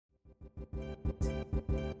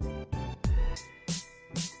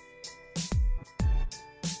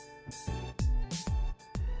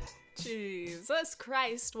Jesus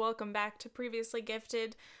Christ, welcome back to Previously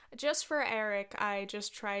Gifted. Just for Eric, I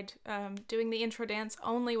just tried doing the intro dance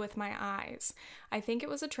only with my eyes. I think it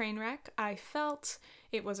was a train wreck. I felt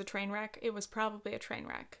it was a train wreck. It was probably a train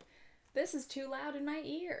wreck. This is too loud in my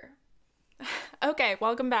ear. Okay,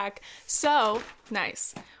 welcome back. So,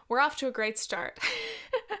 nice. We're off to a great start.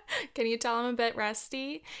 Can you tell I'm a bit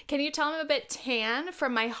rusty? Can you tell I'm a bit tan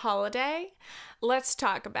from my holiday? Let's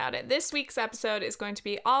talk about it. This week's episode is going to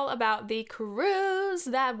be all about the cruise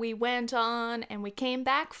that we went on and we came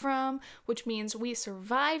back from, which means we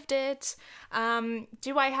survived it.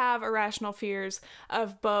 Do I have irrational fears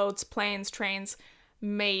of boats, planes, trains?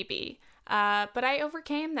 Maybe. But I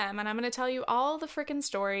overcame them, and I'm going to tell you all the freaking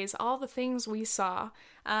stories, all the things we saw,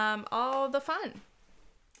 all the fun.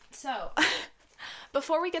 So,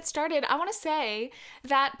 before we get started, I want to say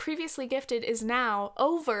that Previously Gifted is now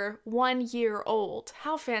over 1 year old.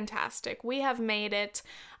 How fantastic. We have made it.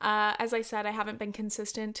 As I said, I haven't been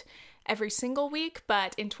consistent every single week,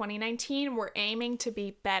 but in 2019, we're aiming to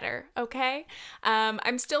be better, okay?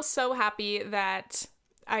 I'm still so happy that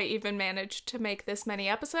I even managed to make this many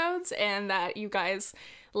episodes and that you guys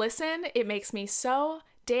listen. It makes me so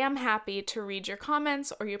damn happy to read your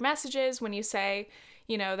comments or your messages when you say,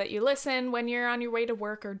 you know, that you listen when you're on your way to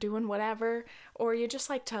work or doing whatever, or you just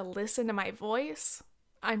like to listen to my voice.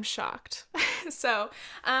 I'm shocked. So,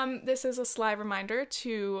 this is a sly reminder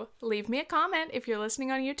to leave me a comment if you're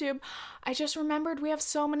listening on YouTube. I just remembered we have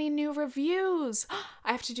so many new reviews.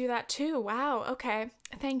 I have to do that too. Wow. Okay.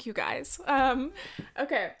 Thank you guys.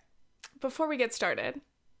 Okay. Before we get started,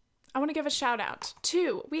 I want to give a shout out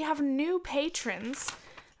to, we have new patrons.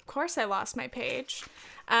 Of course I lost my page.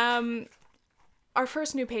 Our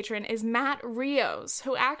first new patron is Matt Rios,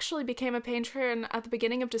 who actually became a patron at the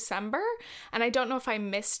beginning of December, and I don't know if I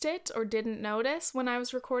missed it or didn't notice when I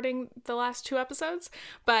was recording the last 2 episodes,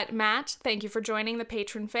 but Matt, thank you for joining the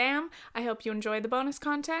patron fam. I hope you enjoy the bonus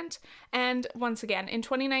content, and once again, in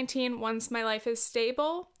 2019, once my life is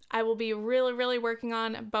stable, I will be really working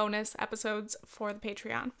on bonus episodes for the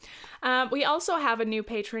Patreon. We also have a new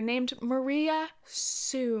patron named Maria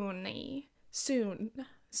Sune.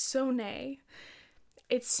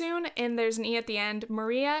 It's soon, and there's an E at the end.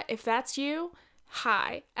 Maria, if that's you,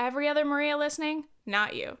 hi. Every other Maria listening,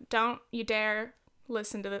 not you. Don't you dare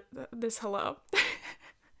listen to this hello.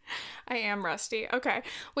 I am rusty. Okay.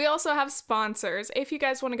 We also have sponsors. If you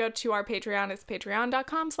guys want to go to our Patreon, it's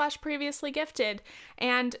patreon.com/previouslygifted.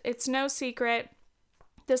 And it's no secret,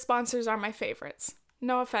 the sponsors are my favorites.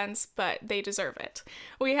 No offense, but they deserve it.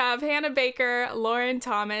 We have Hannah Baker, Lauren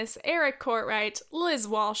Thomas, Eric Courtwright, Liz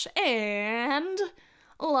Walsh, and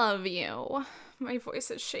love you. My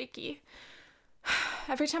voice is shaky.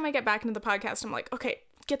 Every time I get back into the podcast, I'm like, okay,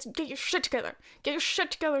 get your shit together. Get your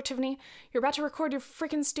shit together, Tiffany. You're about to record your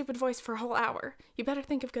freaking stupid voice for a whole hour. You better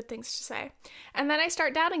think of good things to say. And then I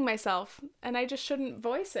start doubting myself, and I just shouldn't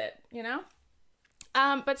voice it, you know?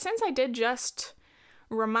 But since I did just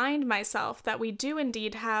remind myself that we do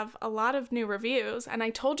indeed have a lot of new reviews, and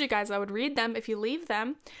I told you guys I would read them if you leave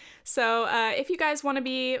them. So if you guys want to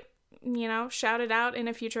be, you know, shouted out in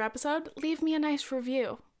a future episode, leave me a nice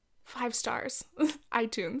review. 5 stars.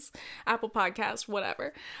 iTunes, Apple Podcast,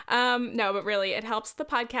 whatever. No, but really, it helps the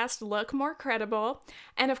podcast look more credible.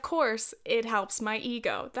 And of course, it helps my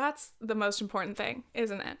ego. That's the most important thing,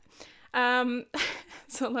 isn't it?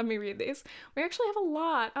 So let me read these. We actually have a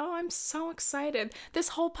lot. Oh, I'm so excited. This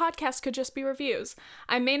whole podcast could just be reviews.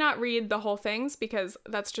 I may not read the whole things because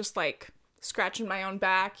that's just like scratching my own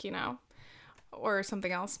back, you know, or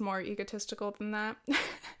something else more egotistical than that.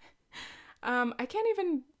 I can't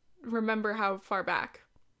even remember how far back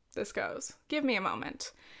this goes. Give me a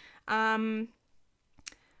moment.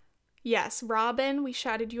 Yes, Robin, we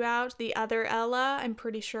shouted you out. The other Ella, I'm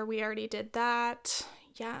pretty sure we already did that.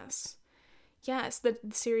 Yes, the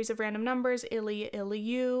series of random numbers, Illy.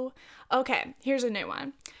 Okay, here's a new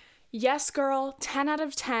one. Yes, girl, 10 out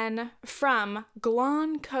of 10 from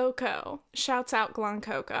Glon Coco. Shouts out Glon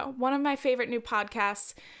Coco. One of my favorite new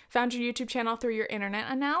podcasts. Found your YouTube channel through your internet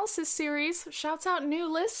analysis series. Shouts out new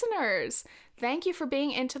listeners. Thank you for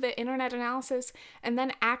being into the internet analysis and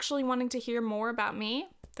then actually wanting to hear more about me.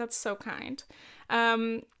 That's so kind.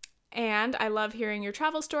 And I love hearing your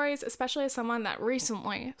travel stories, especially as someone that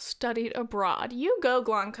recently studied abroad. You go,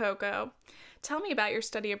 Glon Coco. Tell me about your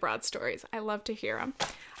study abroad stories. I love to hear them.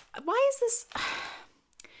 Why is this?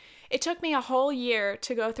 It took me a whole year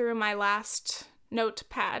to go through my last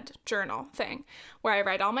notepad journal thing where I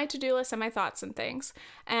write all my to-do lists and my thoughts and things.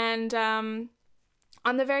 And on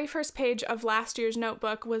the very first page of last year's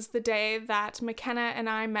notebook was the day that McKenna and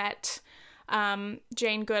I met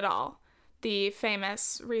Jane Goodall, the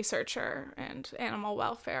famous researcher and animal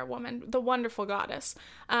welfare woman, the wonderful goddess.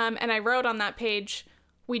 And I wrote on that page,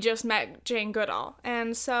 "We just met Jane Goodall."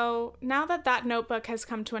 And so now that notebook has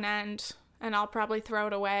come to an end, and I'll probably throw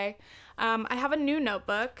it away, I have a new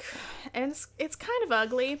notebook, and it's kind of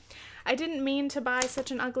ugly. I didn't mean to buy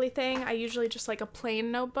such an ugly thing. I usually just like a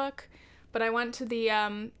plain notebook, but I went to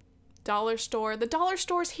the dollar store. The dollar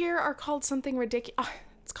stores here are called something ridiculous.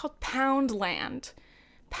 It's called Poundland.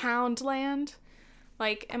 Poundland.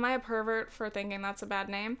 Like, am I a pervert for thinking that's a bad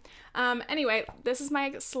name? Anyway, this is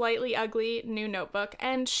my slightly ugly new notebook,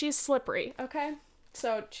 and she's slippery, okay?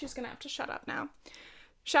 So she's gonna have to shut up now.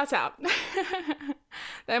 Shouts out.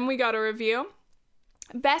 Then we got a review.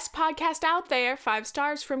 Best podcast out there, 5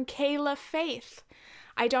 stars from Kayla Faith.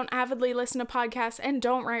 I don't avidly listen to podcasts and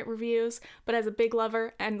don't write reviews, but as a big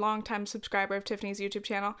lover and longtime subscriber of Tiffany's YouTube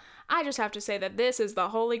channel, I just have to say that this is the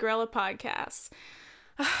holy grail of podcasts.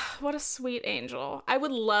 What a sweet angel. I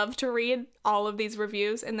would love to read all of these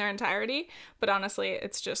reviews in their entirety, but honestly,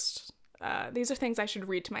 it's just, these are things I should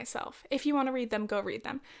read to myself. If you want to read them, go read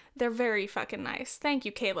them. They're very fucking nice. Thank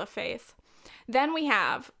you, Kayla Faith. Then we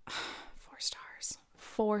have 4 stars.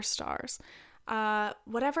 4 stars.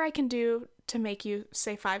 Whatever I can do to make you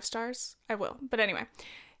say 5 stars, I will. But anyway,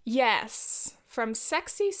 yes, from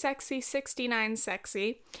Sexy 69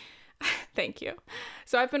 Sexy. Thank you.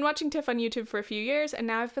 So I've been watching Tiff on YouTube for a few years, and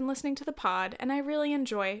now I've been listening to the pod, and I really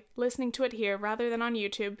enjoy listening to it here rather than on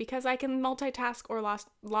YouTube because I can multitask or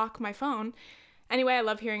lock my phone. Anyway, I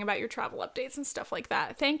love hearing about your travel updates and stuff like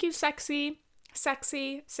that. Thank you, Sexy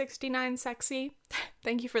 69 Sexy.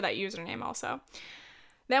 Thank you for that username also.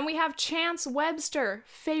 Then we have Chance Webster,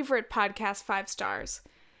 favorite podcast, 5 stars.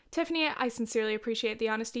 Tiffany, I sincerely appreciate the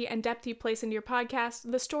honesty and depth you place into your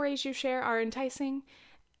podcast. The stories you share are enticing.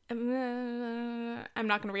 I'm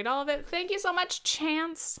not going to read all of it. Thank you so much,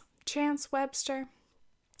 Chance Webster.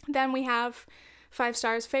 Then we have 5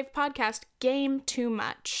 stars, fave podcast, Game Too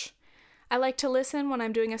Much. I like to listen when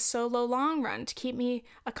I'm doing a solo long run to keep me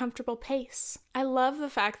a comfortable pace. I love the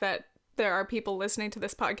fact that there are people listening to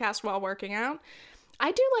this podcast while working out.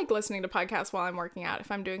 I do like listening to podcasts while I'm working out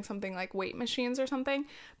if I'm doing something like weight machines or something,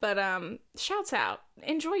 but shouts out.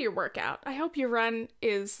 Enjoy your workout. I hope your run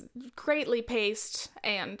is greatly paced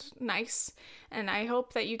and nice, and I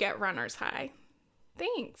hope that you get runner's high.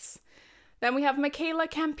 Thanks. Then we have Michaela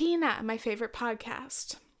Campina, my favorite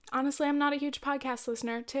podcast. Honestly, I'm not a huge podcast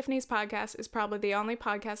listener. Tiffany's podcast is probably the only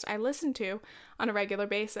podcast I listen to on a regular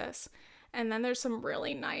basis. And then there's some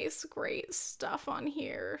really nice, great stuff on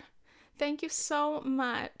here. Thank you so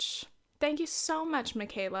much. Thank you so much,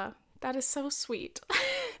 Michaela. That is so sweet.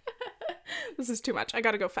 This is too much. I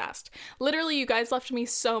gotta go fast. Literally, you guys left me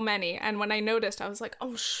so many, and when I noticed, I was like,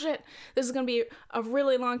 oh shit, this is gonna be a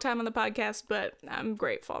really long time on the podcast, but I'm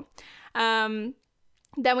grateful. Then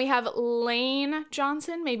we have Lane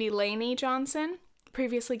Johnson, maybe Lainey Johnson,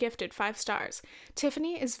 previously gifted 5 stars.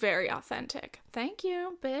 Tiffany is very authentic. Thank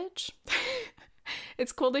you, bitch.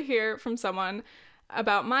 It's cool to hear from someone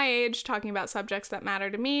about my age, talking about subjects that matter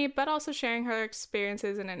to me, but also sharing her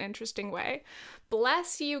experiences in an interesting way.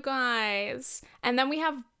 Bless you guys. And then we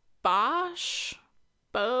have Bosch.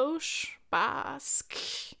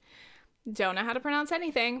 Don't know how to pronounce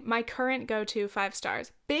anything. My current go-to, 5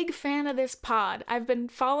 stars. Big fan of this pod. I've been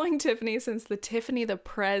following Tiffany since the Tiffany the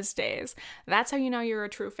Prez days. That's how you know you're a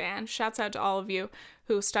true fan. Shouts out to all of you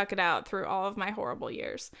who stuck it out through all of my horrible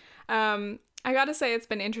years. I gotta say, it's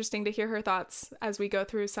been interesting to hear her thoughts as we go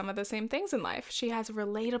through some of the same things in life. She has a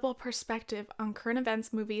relatable perspective on current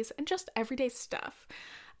events, movies, and just everyday stuff.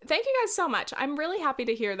 Thank you guys so much. I'm really happy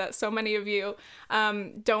to hear that so many of you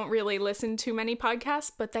don't really listen to many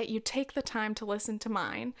podcasts, but that you take the time to listen to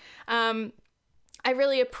mine. I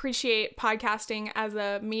really appreciate podcasting as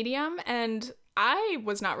a medium, and I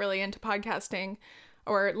was not really into podcasting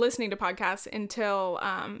or listening to podcasts until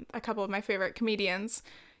a couple of my favorite comedians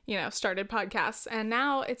started podcasts, and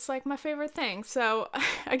now it's like my favorite thing. So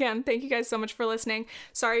again, thank you guys so much for listening.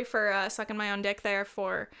 Sorry for sucking my own dick there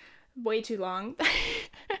for way too long.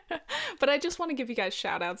 But I just want to give you guys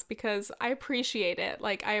shout outs because I appreciate it.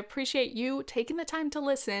 Like, I appreciate you taking the time to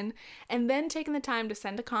listen and then taking the time to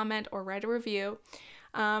send a comment or write a review.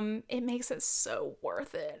 It makes it so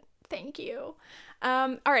worth it. Thank you.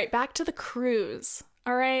 All right, back to the cruise.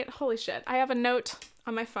 All right, holy shit. I have a note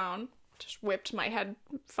on my phone. Just whipped my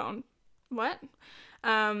headphone. What?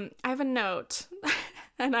 I have a note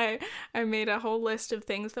and I made a whole list of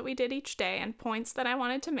things that we did each day and points that I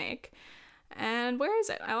wanted to make. And where is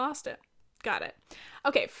it? I lost it. Got it.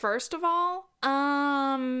 Okay, first of all,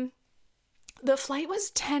 the The flight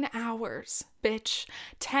was 10 hours, bitch.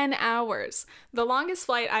 10 hours. The longest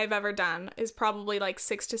flight I've ever done is probably like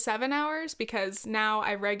 6 to 7 hours because now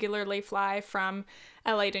I regularly fly from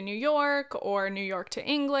LA to New York or New York to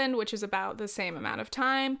England, which is about the same amount of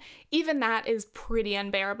time. Even that is pretty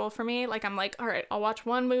unbearable for me. Like, I'm like, all right, I'll watch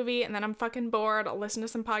one movie and then I'm fucking bored. I'll listen to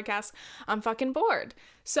some podcasts. I'm fucking bored.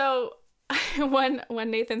 So when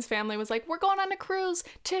Nathan's family was like, we're going on a cruise,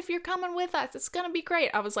 Tiff, you're coming with us, it's gonna be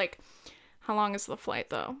great, I was like, how long is the flight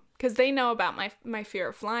though? Because they know about my fear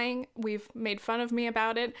of flying. We've made fun of me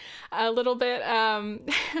about it a little bit,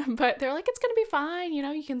 but they're like, it's gonna be fine, you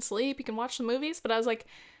know, you can sleep, you can watch the movies. But I was like,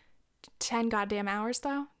 10 goddamn hours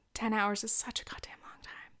though? 10 hours is such a goddamn long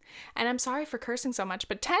time. And I'm sorry for cursing so much,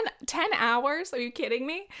 but 10 hours? Are you kidding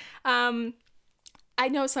me? I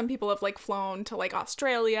know some people have like flown to like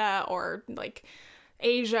Australia or like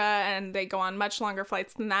Asia and they go on much longer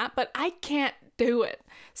flights than that, but I can't do it.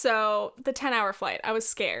 So the 10-hour flight, I was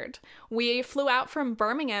scared. We flew out from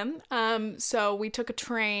Birmingham, so we took a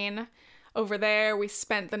train over there. We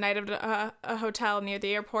spent the night at a hotel near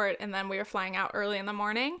the airport, and then we were flying out early in the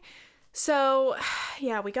morning. So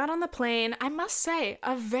yeah, we got on the plane. I must say,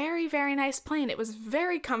 a very, very nice plane. It was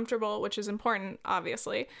very comfortable, which is important,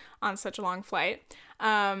 obviously, on such a long flight.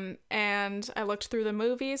 And I looked through the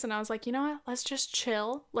movies and I was like, you know what? Let's just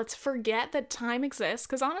chill. Let's forget that time exists.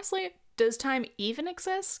 Because honestly, does time even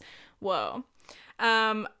exist? Whoa.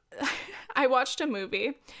 I watched a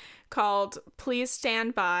movie called Please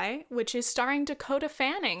Stand By, which is starring Dakota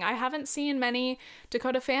Fanning. I haven't seen many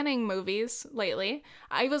Dakota Fanning movies lately.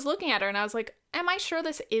 I was looking at her and I was like, am I sure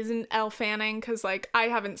this isn't Elle Fanning? Because, like, I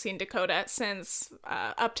haven't seen Dakota since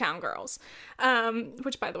Uptown Girls,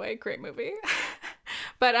 which, by the way, great movie.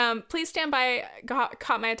 But Please Stand By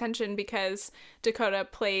caught my attention because Dakota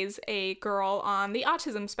plays a girl on the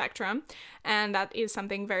autism spectrum, and that is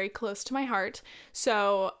something very close to my heart.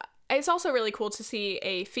 So it's also really cool to see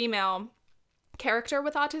a female character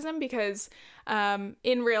with autism because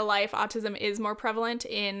in real life, autism is more prevalent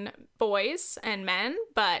in boys and men,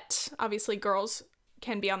 but obviously girls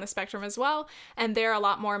can be on the spectrum as well, and they're a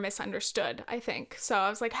lot more misunderstood, I think. So I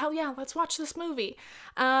was like, hell yeah, let's watch this movie.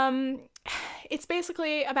 It's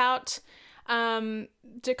basically about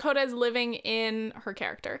Dakota's living in her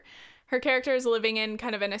character. Her character is living in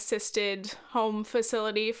kind of an assisted home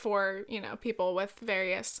facility for, you know, people with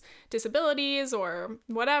various disabilities or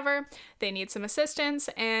whatever. They need some assistance,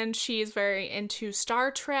 and she is very into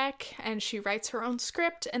Star Trek, and she writes her own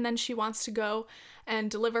script, and then she wants to go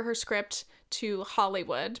and deliver her script to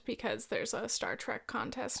Hollywood because there's a Star Trek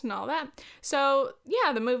contest and all that. So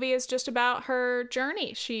yeah, the movie is just about her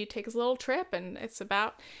journey. She takes a little trip, and it's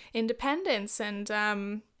about independence, and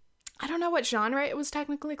I don't know what genre it was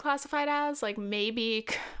technically classified as, like maybe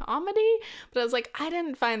comedy, but I was like, I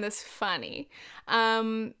didn't find this funny.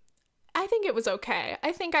 I think it was okay.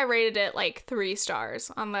 I think I rated it like 3 stars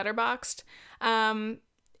on Letterboxd.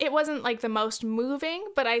 It wasn't like the most moving,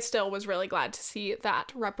 but I still was really glad to see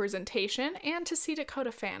that representation and to see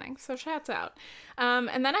Dakota Fanning. So shouts out.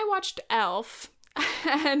 And then I watched Elf,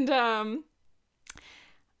 and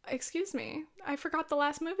excuse me, I forgot the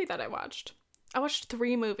last movie that I watched. I watched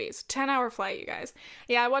 3 movies, 10-hour flight, you guys.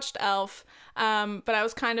 Yeah, I watched Elf, but I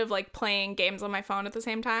was kind of like playing games on my phone at the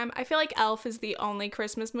same time. I feel like Elf is the only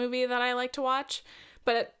Christmas movie that I like to watch,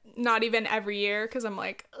 but not even every year, because I'm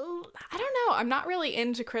like, I don't know, I'm not really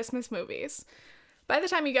into Christmas movies. By the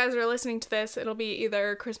time you guys are listening to this, it'll be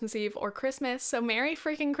either Christmas Eve or Christmas, so Merry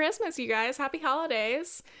freaking Christmas, you guys. Happy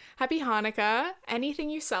holidays. Happy Hanukkah. Anything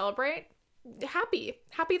you celebrate, happy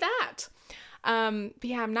that. But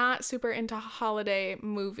yeah, I'm not super into holiday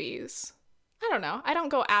movies. I don't know. I don't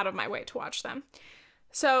go out of my way to watch them.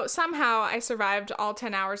 So somehow I survived all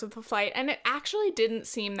 10 hours of the flight, and it actually didn't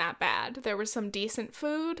seem that bad. There was some decent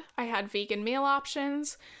food. I had vegan meal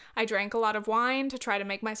options. I drank a lot of wine to try to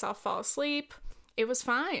make myself fall asleep. It was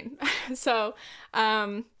fine. So,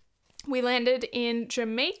 we landed in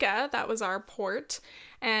Jamaica. That was our port.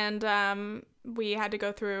 And, we had to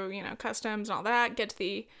go through, you know, customs and all that, get to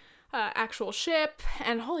the actual ship,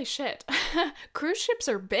 and holy shit, cruise ships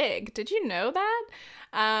are big. Did you know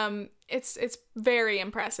that? It's very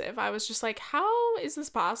impressive. I was just like, how is this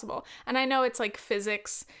possible? And I know it's like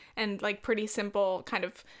physics and like pretty simple kind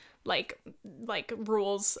of like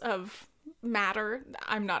rules of matter.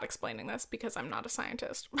 I'm not explaining this because I'm not a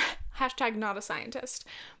scientist. Hashtag not a scientist.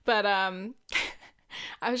 But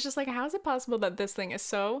I was just like, how is it possible that this thing is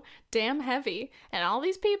so damn heavy and all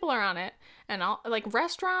these people are on it and all like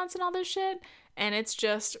restaurants and all this shit? and it's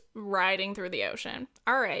just riding through the ocean.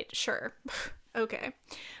 All right, sure. Okay.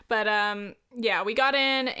 But yeah, we got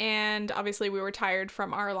in, and obviously we were tired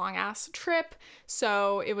from our long ass trip.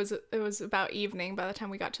 So it was about evening by the time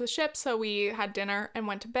we got to the ship. So we had dinner and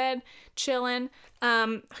went to bed, chilling.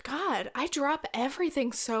 God, I drop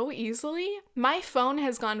everything so easily. My phone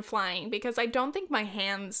has gone flying because I don't think my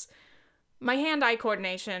hand-eye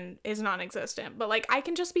coordination is non-existent. But like I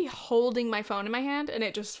can just be holding my phone in my hand and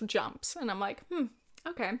it just jumps. And I'm like,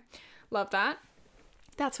 okay. Love that.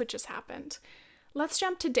 That's what just happened. Let's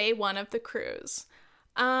jump to day 1 of the cruise.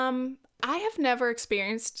 I have never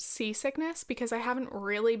experienced seasickness because I haven't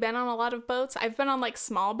really been on a lot of boats. I've been on like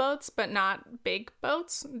small boats, but not big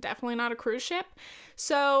boats. Definitely not a cruise ship.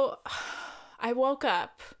 So I woke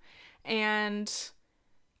up and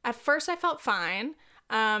at first I felt fine.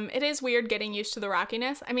 It is weird getting used to the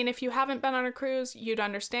rockiness. I mean, if you haven't been on a cruise, you'd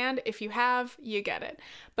understand. If you have, you get it.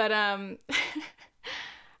 But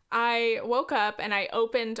I woke up and I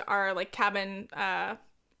opened our like cabin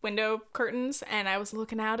window curtains and I was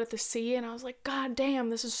looking out at the sea and I was like, God damn,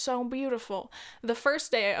 this is so beautiful. The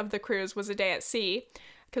first day of the cruise was a day at sea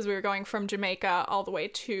because we were going from Jamaica all the way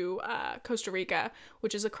to Costa Rica,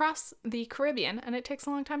 which is across the Caribbean, and it takes a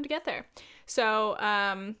long time to get there. So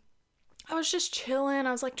I was just chilling.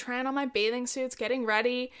 I was like trying on my bathing suits, getting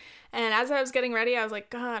ready. And as I was getting ready, I was like,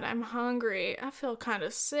 God, I'm hungry. I feel kind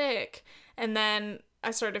of sick. And then I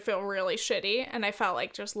started to feel really shitty and I felt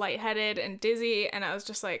like just lightheaded and dizzy. And I was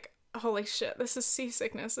just like, holy shit, this is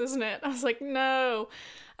seasickness, isn't it? I was like, no.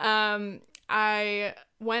 I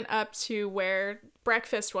went up to where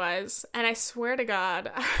breakfast was and I swear to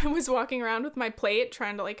God, I was walking around with my plate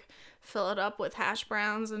trying to like fill it up with hash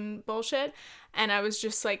browns and bullshit. And I was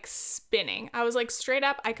just like spinning. I was like straight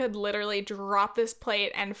up, I could literally drop this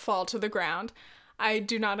plate and fall to the ground. I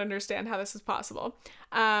do not understand how this is possible.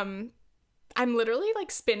 I'm literally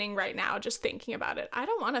like spinning right now just thinking about it. I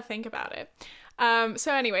don't want to think about it.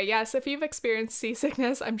 So anyway, yes, if you've experienced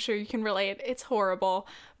seasickness, I'm sure you can relate. It's horrible.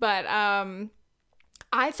 But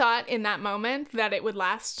I thought in that moment that it would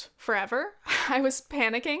last forever. I was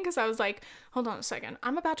panicking because I was like, hold on a second.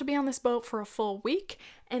 I'm about to be on this boat for a full week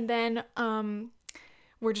and then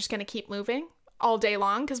we're just going to keep moving all day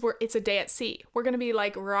long because it's a day at sea. We're going to be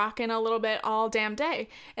like rocking a little bit all damn day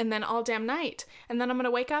and then all damn night. And then I'm going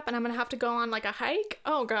to wake up and I'm going to have to go on like a hike.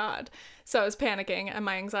 Oh God. So I was panicking and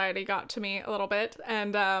my anxiety got to me a little bit.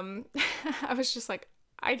 And I was just like,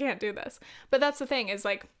 I can't do this. But that's the thing is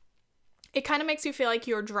like, it kind of makes you feel like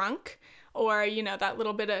you're drunk or, you know, that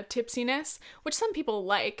little bit of tipsiness, which some people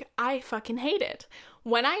like. I fucking hate it.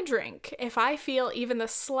 When I drink, if I feel even the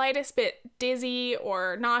slightest bit dizzy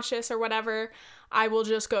or nauseous or whatever, I will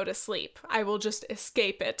just go to sleep. I will just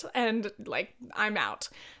escape it and like I'm out.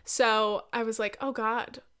 So I was like, oh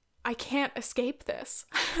God, I can't escape this.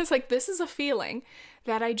 I was like, this is a feeling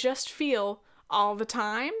that I just feel all the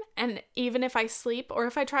time. And even if I sleep or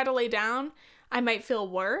if I try to lay down, I might feel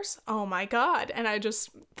worse. Oh my God. And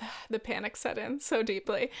the panic set in so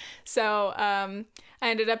deeply. So I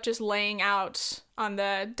ended up just laying out on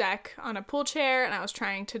the deck on a pool chair and I was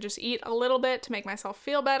trying to just eat a little bit to make myself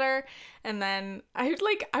feel better. And then I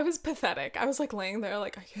was pathetic. I was like laying there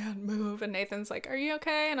like, I can't move. And Nathan's like, are you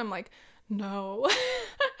okay? And I'm like, no.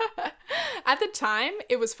 At the time,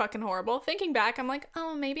 it was fucking horrible. Thinking back, I'm like,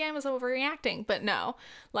 oh, maybe I was overreacting. But no,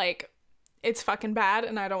 like, it's fucking bad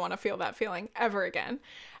and I don't want to feel that feeling ever again.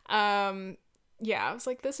 Yeah, I was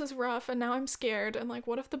like, this is rough and now I'm scared and like,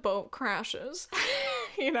 what if the boat crashes?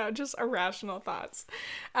 You know, just irrational thoughts.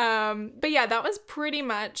 But yeah, that was pretty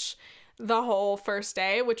much the whole first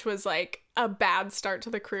day, which was like a bad start to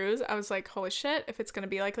the cruise. I was like, holy shit, if it's going to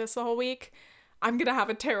be like this the whole week, I'm going to have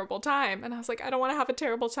a terrible time. And I was like, I don't want to have a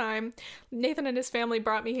terrible time. Nathan and his family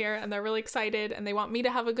brought me here and they're really excited and they want me to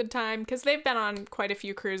have a good time because they've been on quite a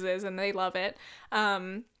few cruises and they love it.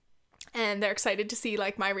 And they're excited to see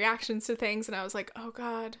like my reactions to things. And I was like, oh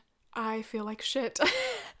God, I feel like shit.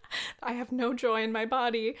 I have no joy in my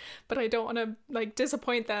body, but I don't want to like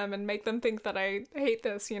disappoint them and make them think that I hate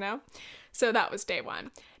this, you know? So that was day 1.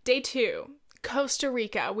 Day 2, Costa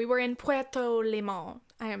Rica. We were in Puerto Limón.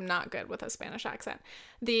 I am not good with a Spanish accent.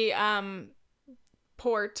 The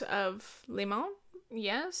port of Limón?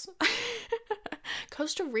 Yes.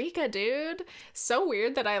 Costa Rica, dude. So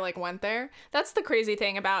weird that I like went there. That's the crazy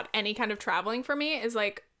thing about any kind of traveling for me is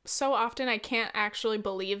like so often I can't actually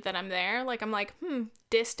believe that I'm there. Like I'm like,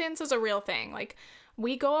 distance is a real thing. Like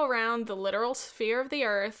we go around the literal sphere of the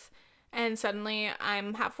earth and suddenly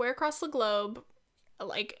I'm halfway across the globe,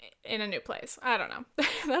 like in a new place. I don't know.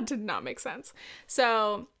 That did not make sense.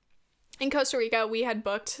 So in Costa Rica, we had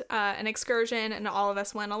booked an excursion and all of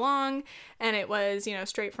us went along, and it was,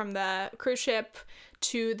 straight from the cruise ship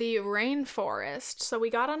to the rainforest. So we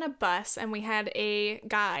got on a bus and we had a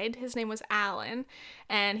guide. His name was Alan,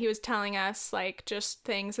 and he was telling us like just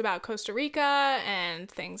things about Costa Rica and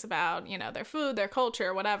things about, their food, their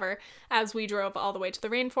culture, whatever, as we drove all the way to the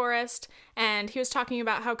rainforest. And he was talking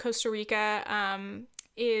about how Costa Rica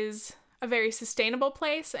is a very sustainable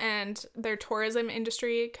place, and their tourism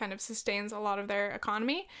industry kind of sustains a lot of their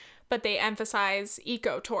economy, but they emphasize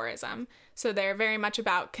ecotourism. So they're very much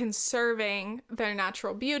about conserving their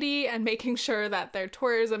natural beauty and making sure that their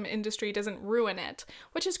tourism industry doesn't ruin it,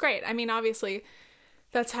 which is great. I mean, obviously,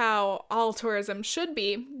 that's how all tourism should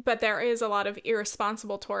be, but there is a lot of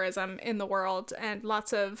irresponsible tourism in the world, and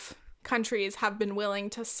lots of countries have been willing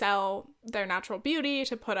to sell their natural beauty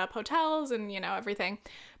to put up hotels and, everything.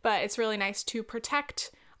 But it's really nice to protect,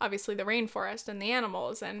 obviously, the rainforest and the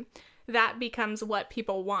animals, and that becomes what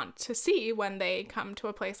people want to see when they come to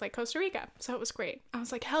a place like Costa Rica. So it was great. I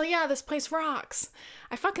was like, hell yeah, this place rocks.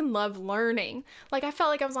 I fucking love learning. Like, I felt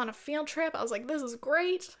like I was on a field trip. I was like, this is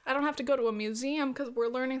great. I don't have to go to a museum because we're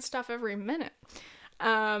learning stuff every minute.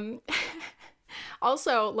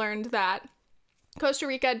 Also learned that Costa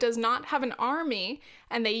Rica does not have an army,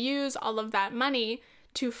 and they use all of that money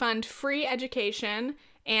to fund free education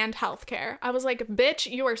and healthcare. I was like, bitch,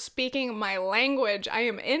 you are speaking my language. I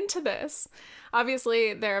am into this.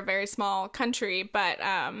 Obviously, they're a very small country, but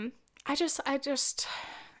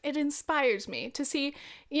it inspires me to see,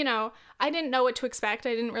 I didn't know what to expect.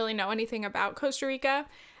 I didn't really know anything about Costa Rica,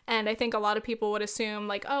 and I think a lot of people would assume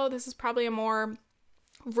like, oh, this is probably a more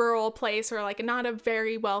rural place or like not a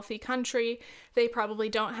very wealthy country. They probably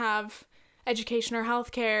don't have education or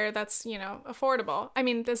healthcare that's, affordable. I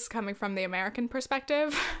mean, this is coming from the American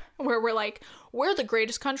perspective where we're like, we're the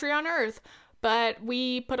greatest country on earth, but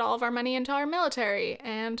we put all of our money into our military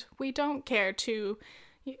and we don't care to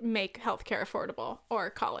make healthcare affordable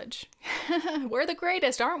or college. We're the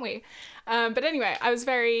greatest, aren't we? But anyway, I was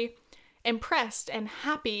very impressed and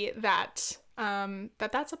happy that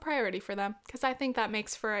that's a priority for them, because I think that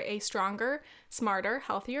makes for a stronger, smarter,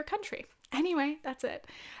 healthier country. Anyway, that's it.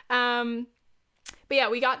 But yeah,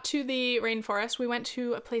 we got to the rainforest. We went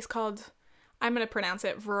to a place called, I'm going to pronounce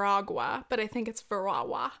it Veragua, but I think it's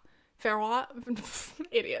Veragua.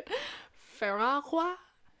 Idiot. Veragua?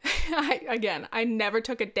 I never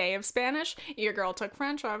took a day of Spanish. Your girl took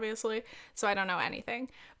French, obviously, so I don't know anything.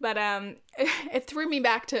 But it threw me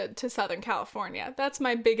back to Southern California. That's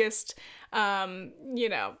my biggest,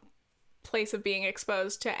 place of being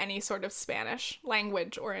exposed to any sort of Spanish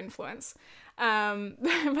language or influence.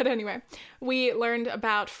 But anyway, we learned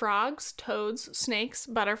about frogs, toads, snakes,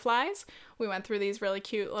 butterflies. We went through these really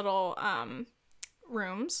cute little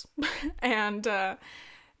rooms, and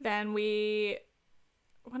then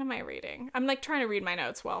what am I reading? I'm like trying to read my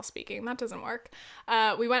notes while speaking. That doesn't work.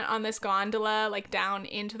 We went on this gondola like down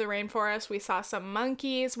into the rainforest. We saw some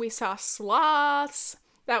monkeys. We saw sloths.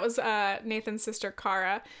 That was Nathan's sister,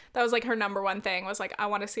 Cara. That was like her number one thing, was like, I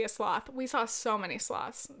want to see a sloth. We saw so many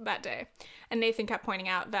sloths that day. And Nathan kept pointing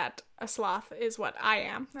out that a sloth is what I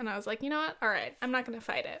am. And I was like, you know what? All right, I'm not going to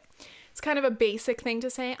fight it. It's kind of a basic thing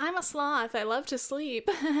to say. I'm a sloth. I love to sleep.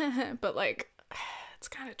 But like, it's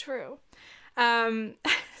kind of true.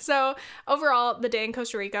 So overall, the day in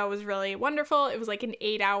Costa Rica was really wonderful. It was like an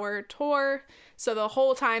 8-hour tour. So the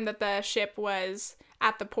whole time that the ship was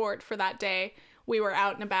at the port for that day, we were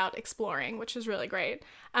out and about exploring, which is really great.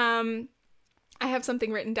 I have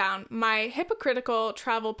something written down. My hypocritical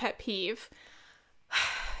travel pet peeve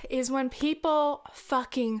is when people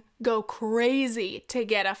fucking go crazy to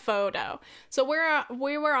get a photo. So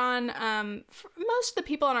we were on, most of the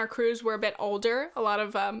people on our cruise were a bit older, a lot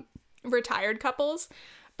of retired couples,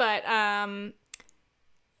 but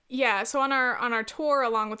yeah, so on our tour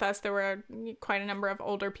along with us, there were quite a number of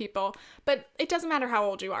older people, but it doesn't matter how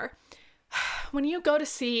old you are. When you go to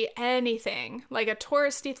see anything, like a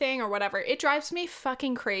touristy thing or whatever, it drives me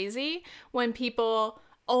fucking crazy when people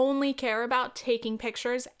only care about taking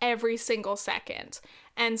pictures every single second.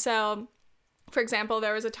 And so, for example,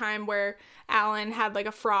 there was a time where Alan had like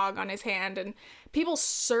a frog on his hand and people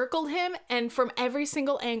circled him, and from every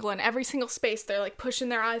single angle and every single space, they're like pushing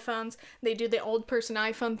their iPhones. They do the old person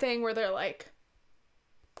iPhone thing where they're like,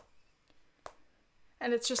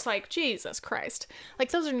 and it's just like, Jesus Christ. Like,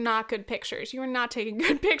 those are not good pictures. You are not taking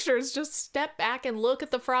good pictures. Just step back and look at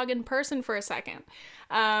the frog in person for a second.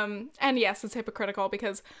 And yes, it's hypocritical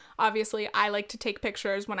because obviously I like to take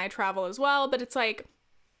pictures when I travel as well. But it's like,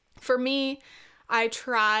 for me, I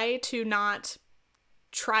try to not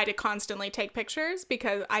try to constantly take pictures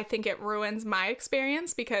because I think it ruins my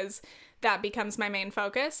experience because that becomes my main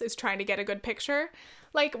focus is trying to get a good picture.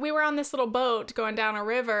 Like we were on this little boat going down a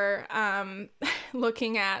river,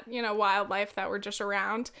 looking at, wildlife that were just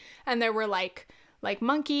around, and there were like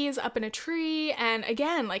monkeys up in a tree, and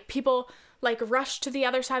again, like people like rush to the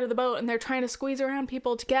other side of the boat and they're trying to squeeze around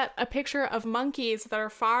people to get a picture of monkeys that are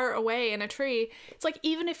far away in a tree. It's like,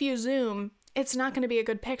 even if you zoom, it's not going to be a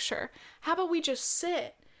good picture. How about we just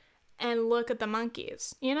sit and look at the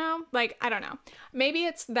monkeys, Like, I don't know. Maybe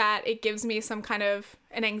it's that it gives me some kind of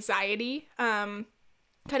an anxiety, kind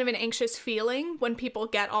of an anxious feeling when people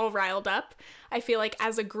get all riled up. I feel like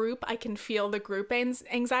as a group, I can feel the group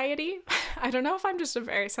anxiety. I don't know if I'm just a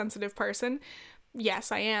very sensitive person.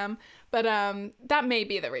 Yes, I am. But that may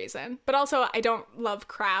be the reason. But also, I don't love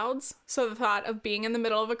crowds. So the thought of being in the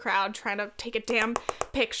middle of a crowd trying to take a damn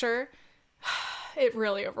picture, it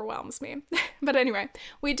really overwhelms me. But anyway,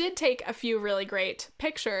 we did take a few really great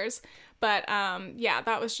pictures. But yeah,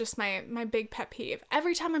 that was just my big pet peeve.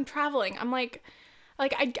 Every time I'm traveling, I'm like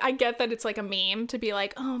I get that it's like a meme to be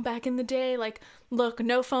like, oh, back in the day, like, look,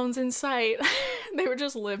 no phones in sight. They were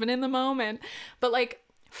just living in the moment. But like,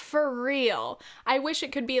 for real, I wish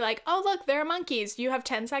it could be like, oh, look, there are monkeys. You have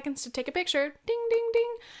 10 seconds to take a picture. Ding, ding,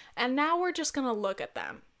 ding. And now we're just going to look at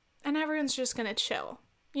them. And everyone's just going to chill.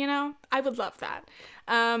 I would love that.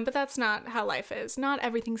 But that's not how life is. Not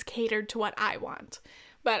everything's catered to what I want.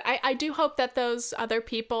 But I do hope that those other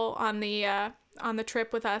people on the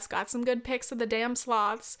trip with us got some good pics of the damn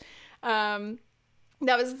sloths.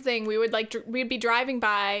 That was the thing. We'd be driving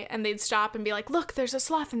by and they'd stop and be like, look, there's a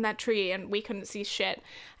sloth in that tree. And we couldn't see shit.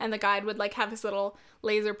 And the guide would like have his little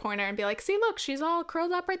laser pointer and be like, see, look, she's all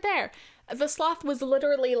curled up right there. The sloth was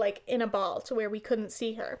literally like in a ball to where we couldn't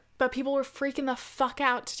see her. But people were freaking the fuck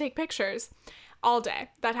out to take pictures all day.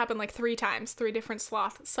 That happened like 3 times, 3 different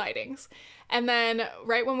sloth sightings. And then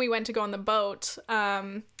right when we went to go on the boat,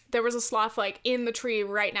 there was a sloth like in the tree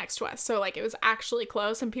right next to us. So like it was actually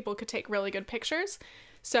close and people could take really good pictures.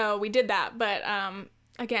 So we did that. But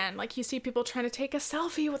again, like you see people trying to take a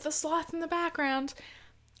selfie with a sloth in the background.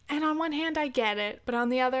 And on one hand, I get it. But on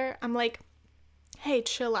the other, I'm like, hey,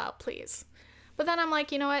 chill out, please. But then I'm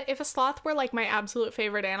like, you know what? If a sloth were like my absolute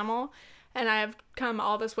favorite animal and I have come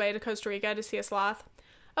all this way to Costa Rica to see a sloth,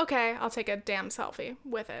 okay, I'll take a damn selfie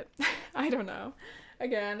with it. I don't know.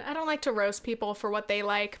 Again, I don't like to roast people for what they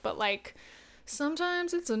like, but like,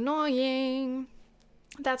 sometimes it's annoying.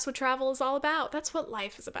 That's what travel is all about. That's what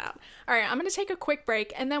life is about. All right, I'm going to take a quick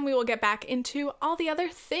break and then we will get back into all the other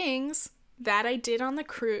things that I did on the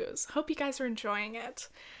cruise. Hope you guys are enjoying it.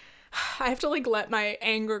 I have to like let my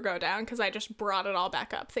anger go down because I just brought it all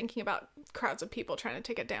back up thinking about crowds of people trying to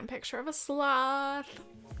take a damn picture of a sloth.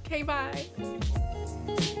 Okay, bye.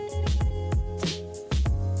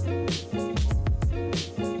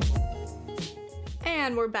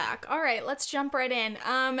 And we're back. All right, let's jump right in.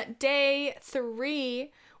 Day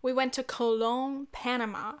 3, we went to Colón,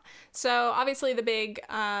 Panama. So obviously the big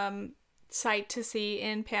sight to see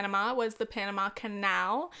in Panama was the Panama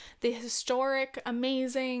Canal, the historic,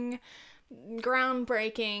 amazing,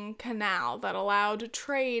 groundbreaking canal that allowed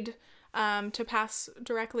trade to pass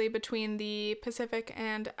directly between the Pacific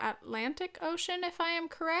and Atlantic Ocean, if I am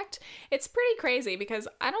correct. It's pretty crazy because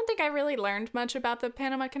I don't think I really learned much about the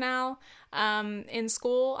Panama Canal in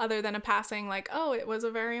school other than a passing like, oh, it was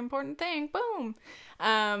a very important thing, boom.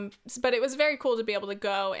 But it was very cool to be able to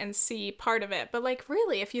go and see part of it. But like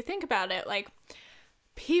really, if you think about it, like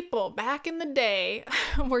people back in the day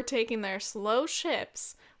were taking their slow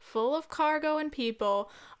ships full of cargo and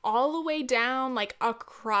people all the way down like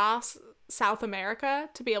across South America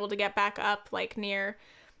to be able to get back up like near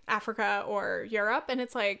Africa or Europe. And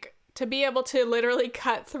it's like to be able to literally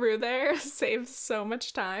cut through there saves so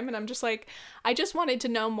much time. And I'm just like, I just wanted to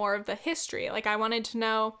know more of the history. Like I wanted to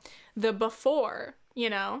know the before,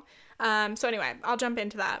 So anyway, I'll jump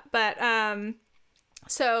into that. But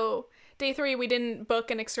so Day 3, we didn't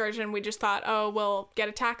book an excursion. We just thought, oh, we'll get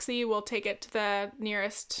a taxi. We'll take it to the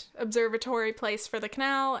nearest observatory place for the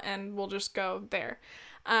canal, and we'll just go there.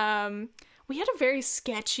 We had a very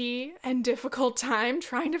sketchy and difficult time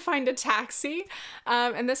trying to find a taxi.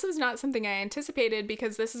 And this was not something I anticipated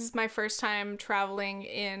because this is my first time traveling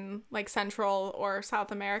in like Central or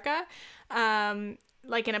South America,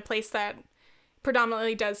 like in a place that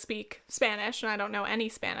predominantly does speak Spanish, and I don't know any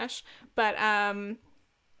Spanish. But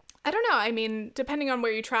I don't know. I mean, depending on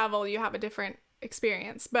where you travel, you have a different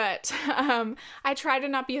experience. But I try to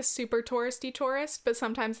not be a super touristy tourist, but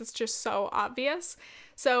sometimes it's just so obvious.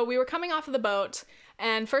 So we were coming off of the boat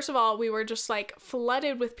And first of all, we were just like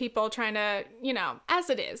flooded with people trying to, as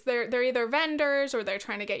it is, they're either vendors or they're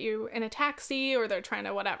trying to get you in a taxi or they're trying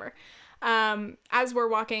to whatever. As we're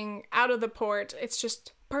walking out of the port, it's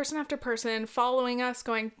just person after person following us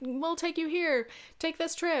going, we'll take you here, take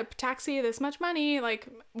this trip, taxi, this much money, like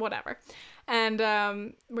whatever. And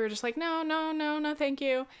we were just like, no, thank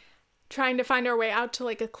you. Trying to find our way out to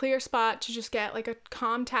like a clear spot to just get like a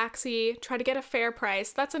calm taxi, try to get a fair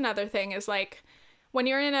price. That's another thing is like, when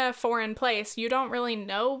you're in a foreign place, you don't really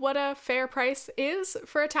know what a fair price is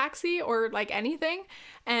for a taxi or like anything.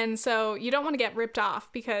 And so you don't want to get ripped off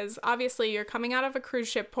because obviously you're coming out of a cruise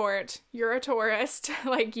ship port, you're a tourist,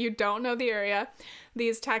 like you don't know the area.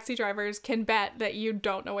 These taxi drivers can bet that you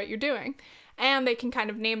don't know what you're doing. And they can kind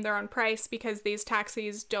of name their own price because these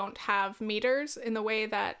taxis don't have meters in the way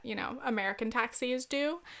that, American taxis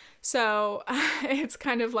do. So it's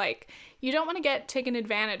kind of like you don't want to get taken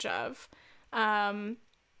advantage of.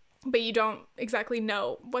 But you don't exactly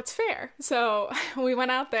know what's fair. So we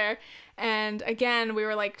went out there and again, we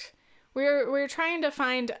were like, we were trying to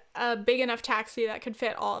find a big enough taxi that could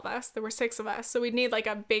fit all of us. There were 6 of us. So we'd need like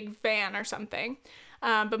a big van or something.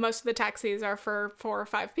 But most of the taxis are for 4 or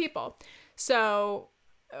 5 people. So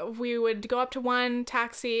we would go up to one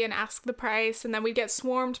taxi and ask the price, and then we'd get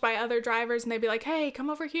swarmed by other drivers and they'd be like, hey, come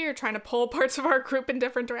over here, trying to pull parts of our group in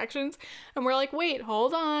different directions. And we're like, wait,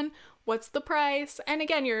 hold on. What's the price? And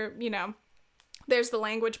again, there's the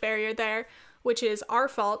language barrier there, which is our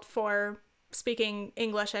fault for speaking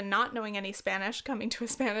English and not knowing any Spanish, coming to a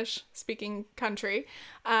Spanish-speaking country.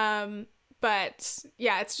 But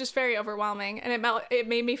yeah, it's just very overwhelming. And it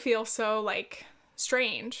made me feel so, like,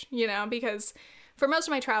 strange, because for most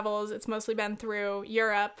of my travels, it's mostly been through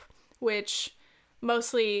Europe, which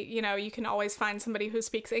mostly, you can always find somebody who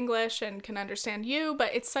speaks English and can understand you,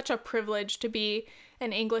 but it's such a privilege to be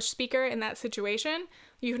an English speaker in that situation.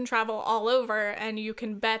 You can travel all over and you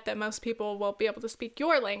can bet that most people will be able to speak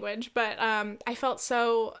your language, but I felt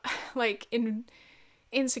so, like,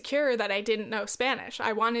 insecure that I didn't know Spanish.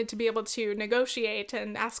 I wanted to be able to negotiate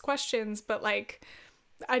and ask questions, but, like,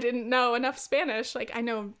 I didn't know enough Spanish. Like, I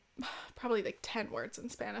know probably, like, 10 words in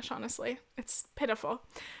Spanish, honestly. It's pitiful.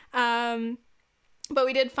 But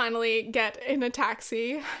we did finally get in a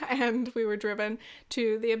taxi and we were driven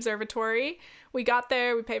to the observatory. We got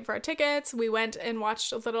there, we paid for our tickets, we went and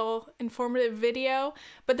watched a little informative video,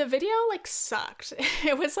 but the video like sucked.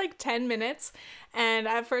 It was like 10 minutes and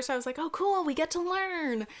at first I was like, oh cool, we get to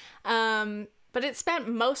learn. But it spent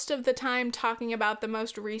most of the time talking about the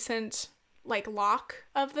most recent like lock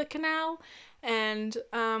of the canal. And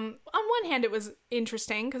on one hand, it was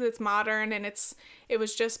interesting because it's modern and it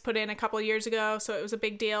was just put in a couple of years ago, so it was a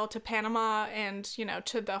big deal to Panama and,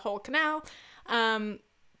 to the whole canal.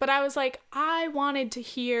 But I was like, I wanted to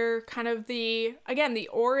hear kind of the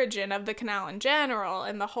origin of the canal in general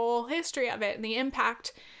and the whole history of it and the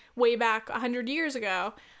impact way back 100 years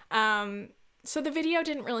ago. So the video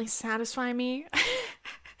didn't really satisfy me.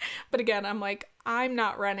 But again, I'm like, I'm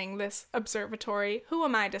not running this observatory. Who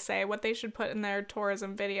am I to say what they should put in their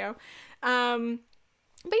tourism video? But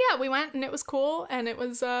yeah, we went and it was cool, and it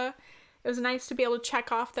was nice to be able to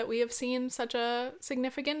check off that we have seen such a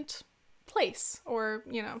significant place or,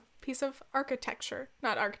 piece of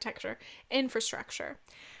infrastructure.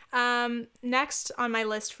 Next on my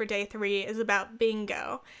list for day 3 is about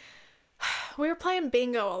bingo. We were playing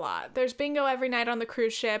bingo a lot. There's bingo every night on the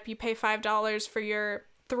cruise ship. You pay $5 for your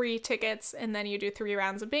 3 tickets and then you do 3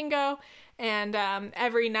 rounds of bingo, and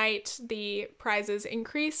every night the prizes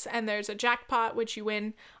increase and there's a jackpot which you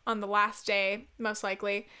win on the last day most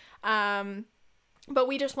likely. But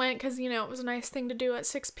we just went because it was a nice thing to do at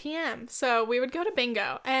 6 p.m. So we would go to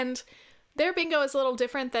bingo, and their bingo is a little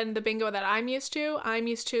different than the bingo that I'm used to. I'm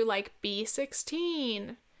used to like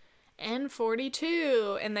B16 and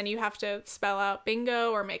 42, and then you have to spell out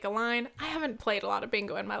bingo or make a line. I haven't played a lot of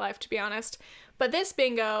bingo in my life, to be honest. But this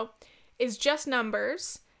bingo is just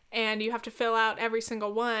numbers, and you have to fill out every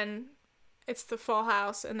single one. It's the full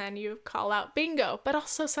house, and then you call out bingo. But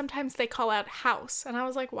also sometimes they call out house. And I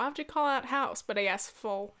was like, why would you call out house? But I guess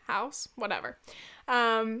full house, whatever.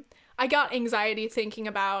 I got anxiety thinking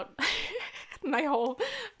about my whole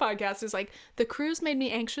podcast is like, the cruise made me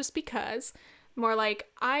anxious because, more like,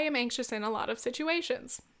 I am anxious in a lot of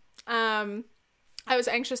situations. I was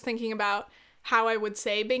anxious thinking about how I would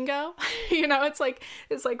say bingo. It's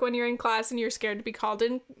like when you're in class and you're scared to be called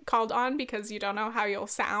on because you don't know how you'll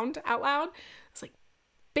sound out loud. It's like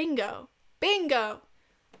bingo, bingo,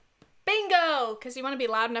 bingo, because you want to be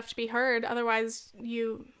loud enough to be heard. Otherwise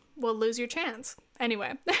you well, lose your chance.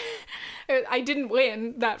 Anyway, I didn't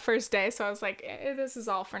win that first day, so I was like, this is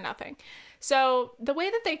all for nothing. So the way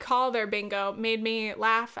that they call their bingo made me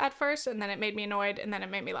laugh at first, and then it made me annoyed, and then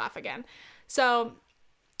it made me laugh again. So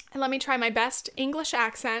let me try my best English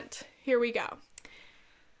accent. Here we go.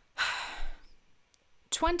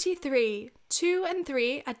 23, 2 and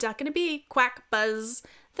 3, a duck and a bee, quack, buzz,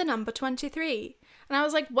 the number 23. And I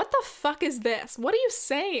was like, what the fuck is this? What are you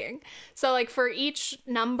saying? So like for each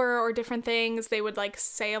number or different things, they would like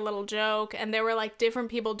say a little joke, and there were like different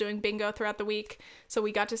people doing bingo throughout the week. So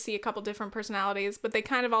we got to see a couple different personalities, but they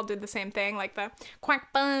kind of all did the same thing, like the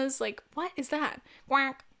quack buzz, like what is that?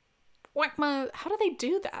 Quack, quack buzz. How do they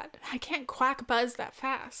do that? I can't quack buzz that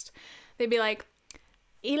fast. They'd be like,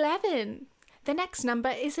 11. The next number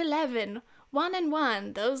is 11. 1 and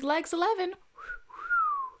 1. Those legs 11.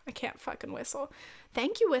 I can't fucking whistle.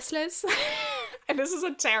 Thank you, whistlers. And this is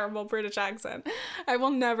a terrible British accent. I will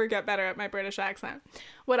never get better at my British accent.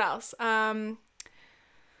 What else?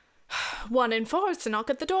 1 and 4 is to knock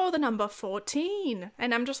at the door, the number 14.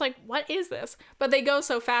 And I'm just like, what is this? But they go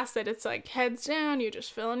so fast that it's like heads down, you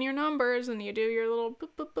just fill in your numbers and you do your little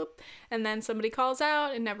boop, boop, boop. And then somebody calls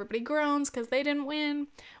out and everybody groans because they didn't win.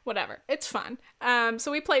 Whatever. It's fun. So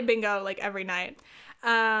we played bingo like every night.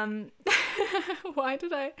 Why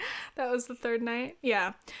did I? That was the third night.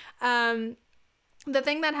 Yeah. The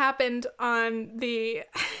thing that happened on the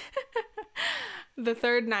the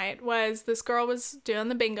third night was this girl was doing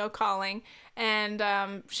the bingo calling,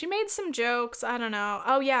 and she made some jokes. I don't know.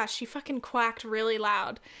 Oh yeah, she fucking quacked really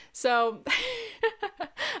loud. So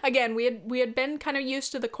again, we had been kind of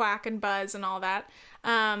used to the quack and buzz and all that.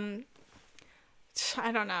 I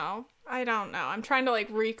don't know. I'm trying to like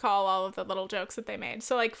recall all of the little jokes that they made.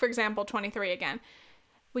 So like, for example, 23 again.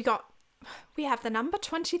 We have the number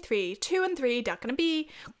 23, 2 and 3, duck and a bee,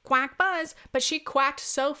 quack buzz. But she quacked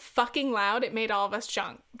so fucking loud, it made all of us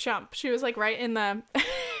jump. She was like right in the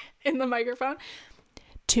in the microphone.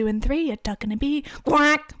 2 and 3, a duck and a bee,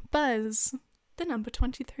 quack buzz. The number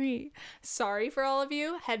 23. Sorry for all of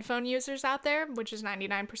you headphone users out there, which is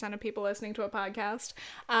 99% of people listening to a podcast.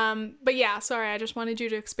 But yeah, sorry, I just wanted you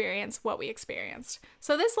to experience what we experienced.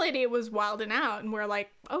 So this lady was wilding out, and we're like,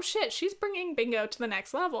 oh shit, she's bringing bingo to the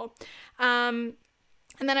next level. And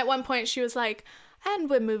then at one point she was like, and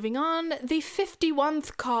we're moving on, the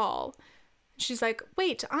 51st call. She's like,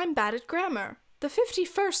 wait, I'm bad at grammar. The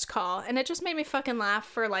 51st call. And it just made me fucking laugh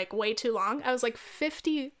for like way too long. I was like,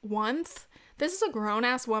 51st? This is a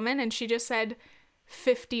grown-ass woman, and she just said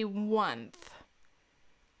 51st.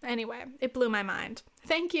 Anyway, it blew my mind.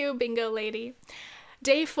 Thank you, bingo lady.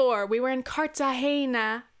 Day 4, we were in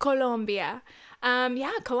Cartagena, Colombia.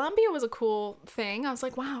 Yeah, Colombia was a cool thing. I was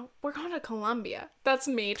like, wow, we're going to Colombia. That's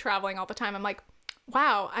me traveling all the time. I'm like,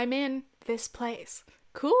 wow, I'm in this place.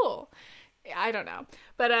 Cool. I don't know.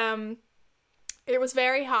 But, it was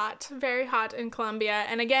very hot in Colombia.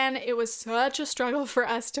 And again, it was such a struggle for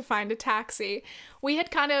us to find a taxi. We had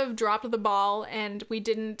kind of dropped the ball, and we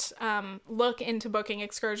didn't look into booking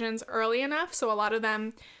excursions early enough. So a lot of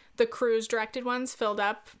them, the cruise directed ones, filled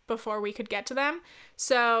up before we could get to them.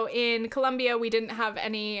 So in Colombia, we didn't have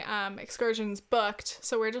any excursions booked.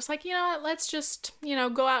 So we're just like, you know what, let's just,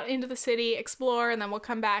 go out into the city, explore, and then we'll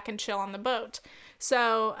come back and chill on the boat.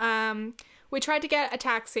 So, we tried to get a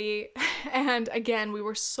taxi, and again, we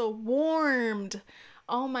were so warmed.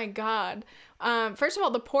 Oh my God. First of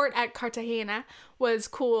all, the port at Cartagena was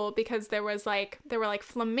cool because there were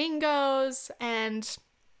flamingos and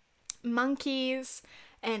monkeys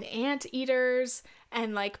and anteaters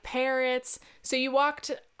and like parrots. So you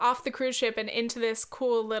walked off the cruise ship and into this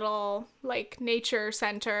cool little like nature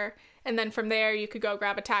center, and then from there you could go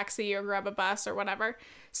grab a taxi or grab a bus or whatever.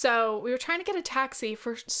 So we were trying to get a taxi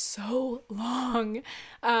for so long.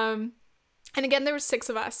 And again, there were 6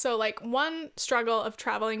 of us. So like one struggle of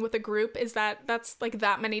traveling with a group is that that's like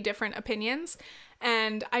that many different opinions.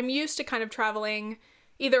 And I'm used to kind of traveling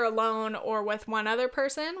either alone or with one other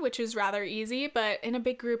person, which is rather easy. But in a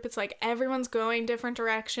big group, it's like everyone's going different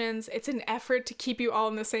directions. It's an effort to keep you all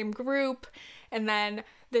in the same group. And then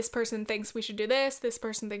this person thinks we should do this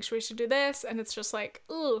person thinks we should do this, and it's just like,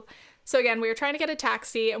 ooh. So again, we were trying to get a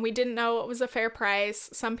taxi, and we didn't know what was a fair price.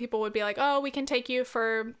 Some people would be like, oh, we can take you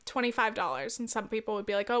for $25, and some people would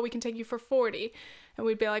be like, oh, we can take you for $40, and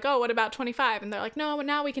we'd be like, oh, what about $25? And they're like, no,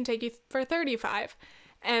 now we can take you for $35.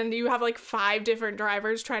 And you have like 5 different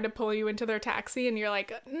drivers trying to pull you into their taxi, and you're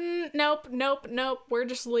like, nope, we're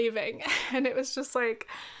just leaving. And it was just like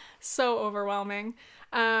so overwhelming.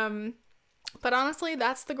 But honestly,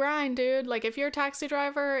 that's the grind, dude. Like, if you're a taxi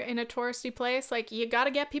driver in a touristy place, like, you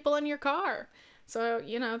gotta get people in your car. So,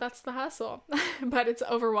 that's the hustle. But it's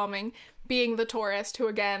overwhelming being the tourist who,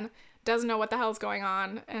 again, doesn't know what the hell's going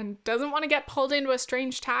on and doesn't want to get pulled into a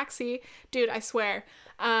strange taxi. Dude, I swear.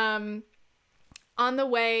 On the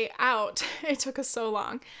way out, it took us so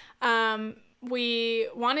long. We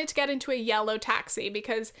wanted to get into a yellow taxi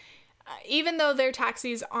because even though their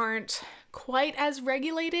taxis aren't quite as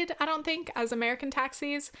regulated, I don't think, as American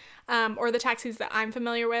taxis, or the taxis that I'm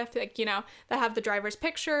familiar with, like, that have the driver's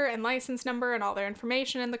picture and license number and all their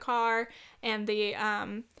information in the car and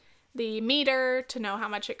the meter to know how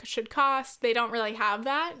much it should cost. They don't really have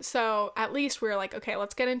that. So at least we were like, okay,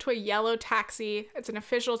 let's get into a yellow taxi. It's an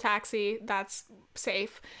official taxi. That's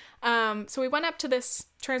safe. So we went up to this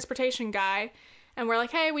transportation guy and we're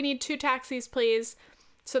like, hey, we need 2 taxis, please.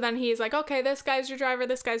 So then he's like, okay, this guy's your driver,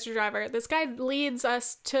 this guy's your driver. This guy leads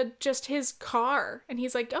us to just his car. And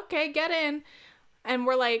he's like, okay, get in. And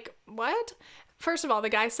we're like, what? First of all, the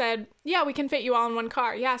guy said, yeah, we can fit you all in one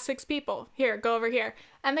car. Yeah, 6 people. Here, go over here.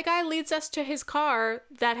 And the guy leads us to his car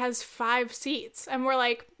that has 5 seats. And we're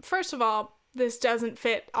like, first of all, this doesn't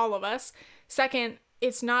fit all of us. Second,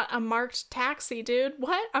 it's not a marked taxi, dude.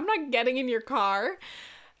 What? I'm not getting in your car.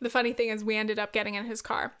 The funny thing is we ended up getting in his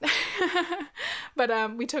car.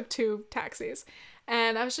 But we took 2 taxis.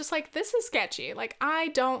 And I was just like, this is sketchy. Like, I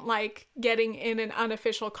don't like getting in an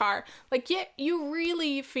unofficial car. Like, yeah, you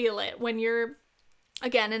really feel it when you're,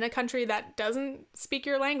 again, in a country that doesn't speak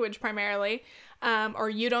your language primarily, or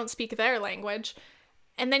you don't speak their language,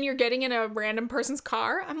 and then you're getting in a random person's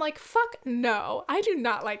car. I'm like, fuck no, I do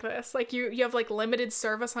not like this. Like, you have like limited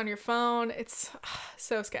service on your phone. It's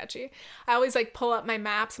so sketchy. I always like pull up my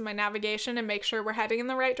maps and my navigation and make sure we're heading in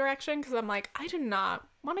the right direction, because I'm like, I do not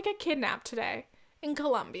want to get kidnapped today in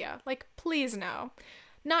Colombia. Like, please no.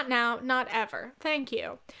 Not now, not ever. Thank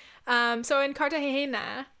you. So in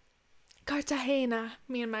Cartagena,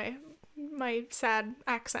 me and my sad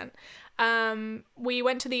accent, we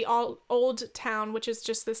went to the old town, which is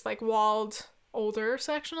just this like walled older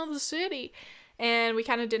section of the city, and we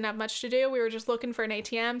kind of didn't have much to do. We were just looking for an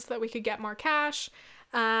ATM so that we could get more cash.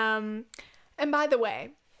 And by the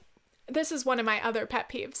way, this is one of my other pet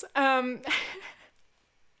peeves.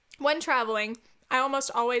 When traveling, I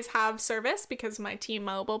almost always have service because of my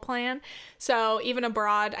T-Mobile plan. So even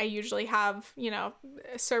abroad, I usually have,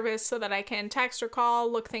 service so that I can text or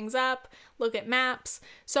call, look things up, look at maps.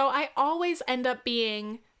 So I always end up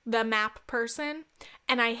being the map person,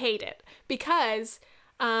 and I hate it because,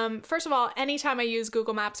 first of all, anytime I use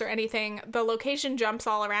Google Maps or anything, the location jumps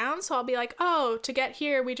all around. So I'll be like, oh, to get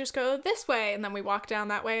here, we just go this way. And then we walk down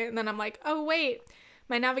that way. And then I'm like, oh, wait.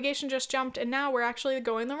 My navigation just jumped and now we're actually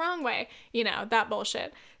going the wrong way. That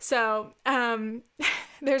bullshit. So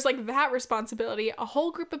there's like that responsibility, a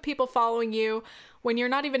whole group of people following you when you're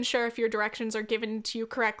not even sure if your directions are given to you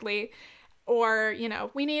correctly, or,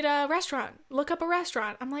 we need a restaurant, look up a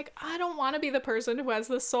restaurant. I'm like, I don't want to be the person who has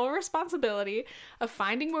the sole responsibility of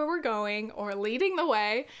finding where we're going or leading the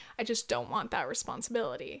way. I just don't want that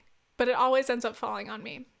responsibility. But it always ends up falling on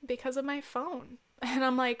me because of my phone. And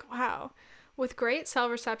I'm like, wow. With great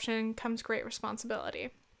self-reception comes great responsibility.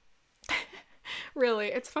 Really,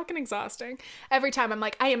 it's fucking exhausting. Every time I'm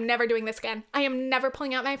like, I am never doing this again. I am never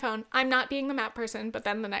pulling out my phone. I'm not being the map person. But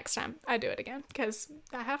then the next time I do it again because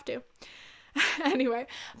I have to. Anyway,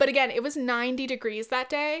 but again, it was 90 degrees that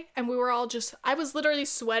day and we were all I was literally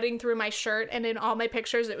sweating through my shirt, and in all my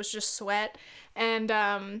pictures it was just sweat. And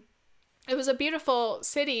it was a beautiful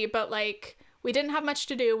city, but like, we didn't have much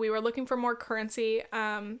to do. We were looking for more currency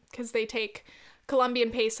because they take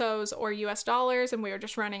Colombian pesos or US dollars, and we were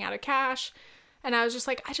just running out of cash. And I was just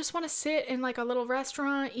like, I just want to sit in like a little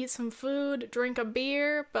restaurant, eat some food, drink a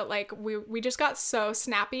beer. But like we just got so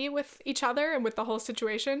snappy with each other and with the whole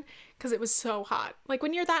situation because it was so hot. Like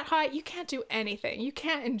when you're that hot, you can't do anything. You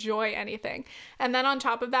can't enjoy anything. And then on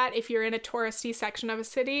top of that, if you're in a touristy section of a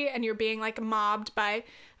city and you're being like mobbed by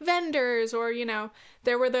vendors, or,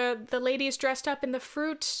 there were the ladies dressed up in the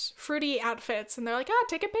fruity outfits and they're like,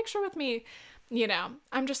 take a picture with me.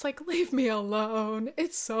 I'm just like, leave me alone.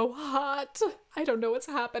 It's so hot. I don't know what's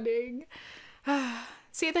happening.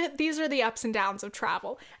 See, these are the ups and downs of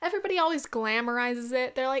travel. Everybody always glamorizes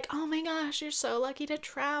it. They're like, oh my gosh, you're so lucky to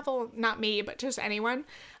travel. Not me, but just anyone.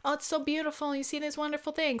 Oh, it's so beautiful. You see these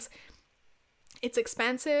wonderful things. It's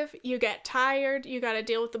expensive. You get tired. You got to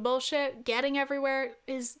deal with the bullshit. Getting everywhere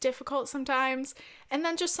is difficult sometimes. And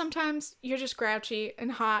then just sometimes you're just grouchy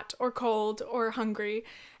and hot or cold or hungry.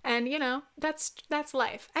 And, that's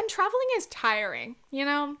life. And traveling is tiring,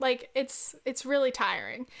 like it's really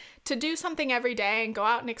tiring. To do something every day and go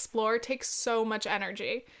out and explore takes so much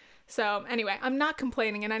energy. So anyway, I'm not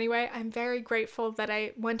complaining in any way. I'm very grateful that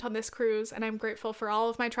I went on this cruise, and I'm grateful for all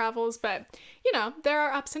of my travels, but you know, there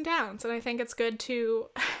are ups and downs, and I think it's good to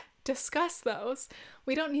discuss those.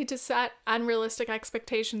 We don't need to set unrealistic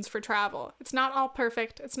expectations for travel. It's not all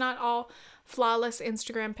perfect. It's not all flawless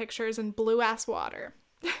Instagram pictures and blue ass water.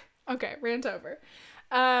 Okay, rant over.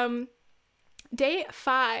 Day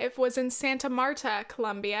 5 was in Santa Marta,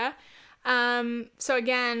 Colombia. So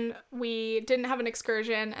again, we didn't have an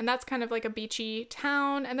excursion, and that's kind of like a beachy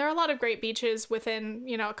town, and there are a lot of great beaches within,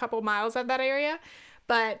 you know, a couple miles of that area,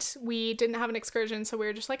 but we didn't have an excursion, so we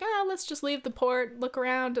were just like, let's just leave the port, look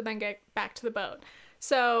around, and then get back to the boat.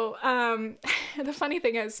 So, the funny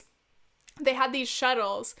thing is, they had these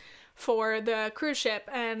shuttles for the cruise ship,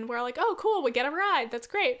 and we're like, oh, cool, we get a ride, that's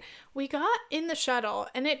great. We got in the shuttle,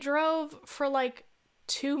 and it drove for like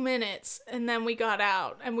 2 minutes, and then we got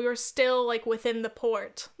out, and we were still like within the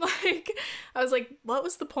port. Like, I was like, what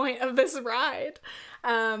was the point of this ride?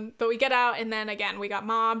 But we get out, and then again, we got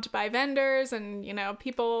mobbed by vendors and, you know,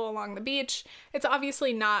 people along the beach. It's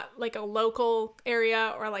obviously not like a local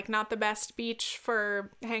area, or like not the best beach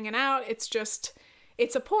for hanging out. It's just,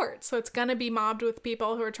 it's a port, so it's gonna be mobbed with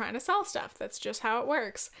people who are trying to sell stuff. That's just how it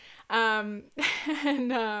works.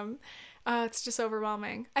 It's just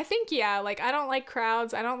overwhelming. I think, yeah, like, I don't like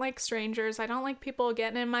crowds. I don't like strangers. I don't like people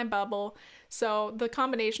getting in my bubble. So the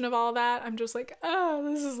combination of all that, I'm just like,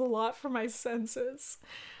 this is a lot for my senses.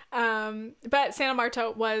 But Santa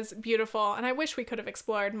Marta was beautiful, and I wish we could have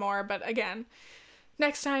explored more. But again,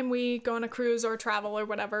 next time we go on a cruise or travel or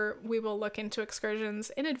whatever, we will look into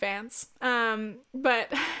excursions in advance.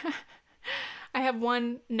 But I have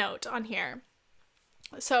one note on here.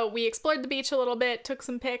 So we explored the beach a little bit, took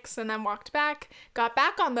some pics, and then walked back, got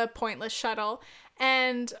back on the pointless shuttle,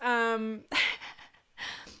 and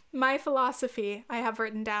my philosophy I have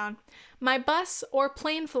written down. My bus or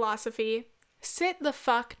plane philosophy: sit the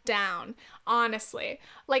fuck down, honestly.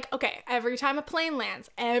 Like, okay, every time a plane lands,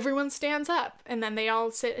 everyone stands up, and then they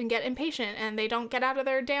all sit and get impatient, and they don't get out of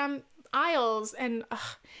their damn aisles, and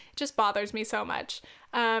it just bothers me so much.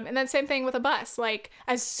 And then same thing with a bus. Like,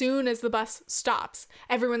 as soon as the bus stops,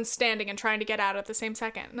 everyone's standing and trying to get out at the same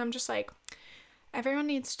second. And I'm just like, everyone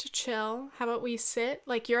needs to chill. How about we sit?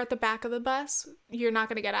 Like, you're at the back of the bus. You're not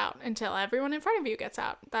going to get out until everyone in front of you gets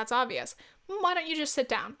out. That's obvious. Why don't you just sit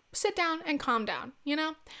down? Sit down and calm down, you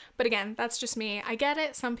know? But again, that's just me. I get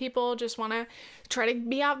it. Some people just want to try to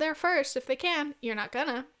be out there first if they can. You're not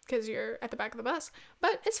gonna, because you're at the back of the bus.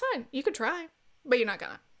 But it's fine. You could try, but you're not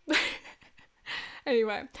gonna.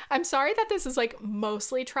 Anyway, I'm sorry that this is like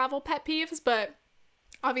mostly travel pet peeves, but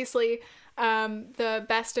obviously the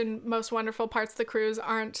best and most wonderful parts of the cruise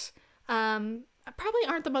probably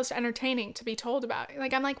aren't the most entertaining to be told about.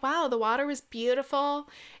 Like, I'm like, wow, the water was beautiful,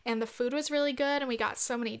 and the food was really good, and we got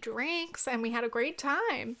so many drinks, and we had a great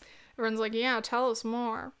time. Everyone's like, yeah, tell us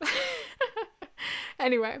more.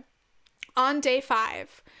 Anyway, on day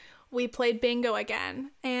 5, we played bingo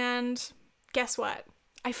again, and guess what?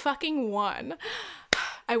 I fucking won.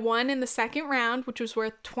 I won in the second round, which was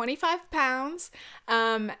worth 25 pounds.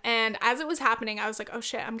 And as it was happening, I was like, oh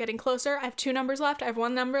shit, I'm getting closer. I have 2 numbers left. I have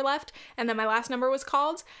 1 number left. And then my last number was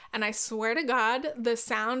called. And I swear to God, the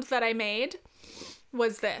sound that I made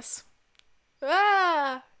was this.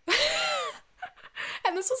 Ah!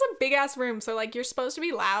 And this was a big ass room. So like, you're supposed to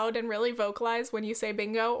be loud and really vocalize when you say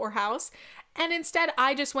bingo or house. And instead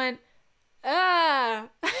I just went, ah.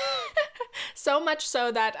 So much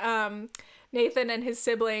so that Nathan and his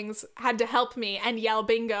siblings had to help me and yell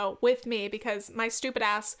bingo with me, because my stupid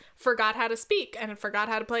ass forgot how to speak and forgot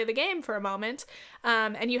how to play the game for a moment.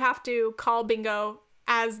 And you have to call bingo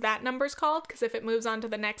as that number's called, because if it moves on to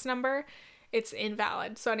the next number, it's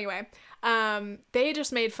invalid. So anyway, they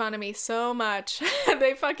just made fun of me so much.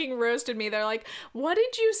 They fucking roasted me. They're like, what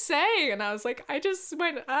did you say? And I was like, I just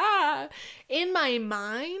went, ah. In my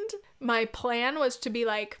mind, my plan was to be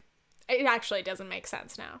like, it actually doesn't make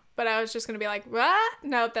sense now, but I was just going to be like, what?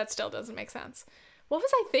 Nope, that still doesn't make sense. What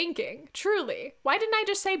was I thinking? Truly. Why didn't I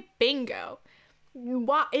just say bingo?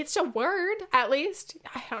 What? It's a word, at least.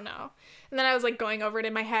 I don't know. And then I was like going over it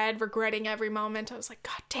in my head, regretting every moment. I was like,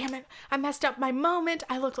 God damn it. I messed up my moment.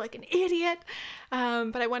 I looked like an idiot.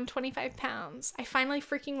 But I won 25 pounds. I finally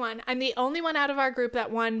freaking won. I'm the only one out of our group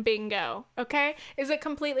that won bingo. Okay? Is it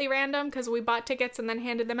completely random because we bought tickets and then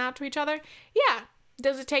handed them out to each other? Yeah.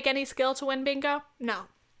 Does it take any skill to win bingo? No.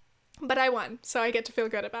 But I won, so I get to feel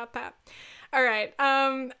good about that. All right,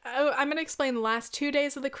 I'm going to explain the last 2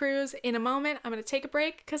 days of the cruise in a moment. I'm going to take a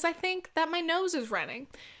break because I think that my nose is running.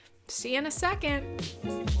 See you in a second.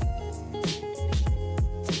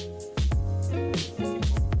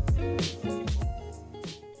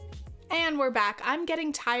 we're back. I'm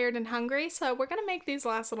getting tired and hungry, so we're gonna make these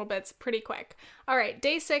last little bits pretty quick. All right,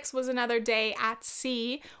 day 6 was another day at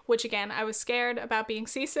sea, which again, I was scared about being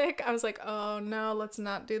seasick. I was like, oh no, let's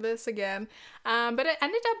not do this again. But it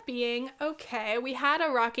ended up being okay. We had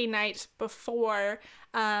a rocky night before,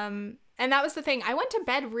 and that was the thing. I went to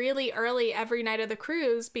bed really early every night of the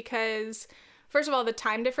cruise because, first of all, the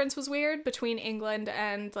time difference was weird between England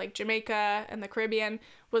and like Jamaica and the Caribbean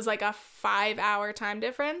was like a 5-hour time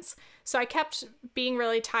difference. So I kept being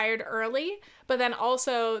really tired early, but then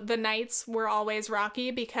also the nights were always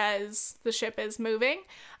rocky because the ship is moving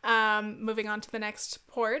on to the next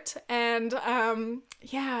port. And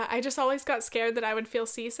yeah, I just always got scared that I would feel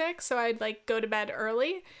seasick. So I'd like go to bed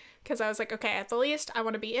early because I was like, okay, at the least I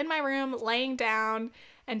want to be in my room laying down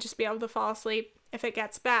and just be able to fall asleep if it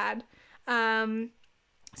gets bad.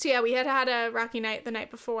 So yeah, we had a rocky night the night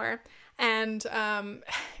before, and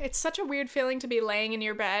it's such a weird feeling to be laying in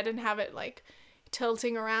your bed and have it like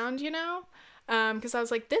tilting around, you know? Because I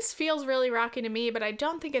was like, this feels really rocky to me, but I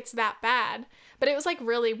don't think it's that bad. But it was like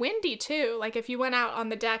really windy too. Like if you went out on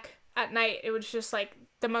the deck at night, it was just like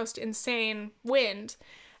the most insane wind.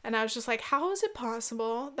 And I was just like, how is it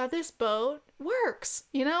possible that this boat works?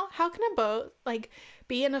 You know, how can a boat like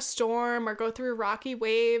be in a storm or go through rocky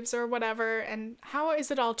waves or whatever? And how is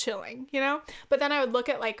it all chilling, you know? But then I would look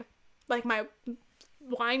at like my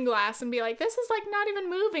wine glass and be like, this is like not even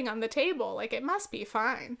moving on the table. Like it must be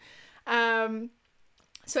fine.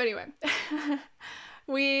 So anyway,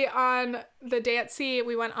 on the day at sea,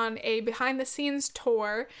 we went on a behind the scenes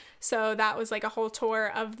tour. So that was like a whole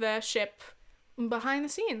tour of the ship behind the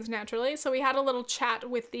scenes, naturally. So we had a little chat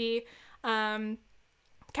with the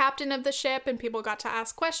captain of the ship, and people got to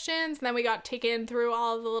ask questions, and then we got taken through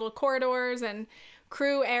all the little corridors and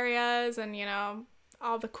crew areas and, you know,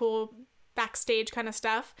 all the cool backstage kind of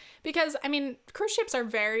stuff. Because, I mean, cruise ships are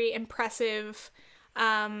very impressive,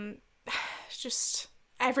 just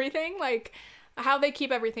everything, like how they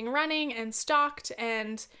keep everything running and stocked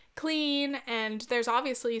and clean, and there's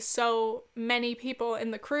obviously so many people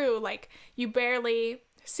in the crew, like you barely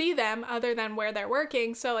see them other than where they're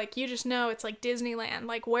working, so like you just know it's like Disneyland,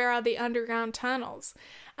 like where are the underground tunnels?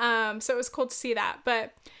 So it was cool to see that.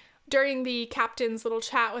 But during the captain's little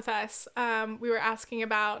chat with us, we were asking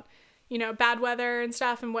about, you know, bad weather and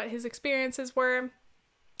stuff and what his experiences were.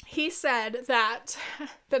 He said that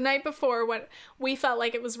the night before, when we felt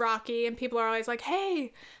like it was rocky, and people are always like,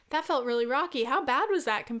 hey, that felt really rocky. How bad was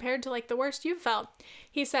that compared to like the worst you felt?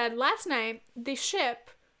 He said last night the ship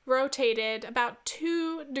rotated about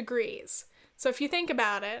 2 degrees. So if you think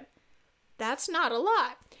about it, that's not a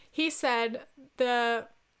lot. He said that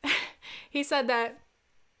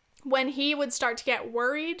when he would start to get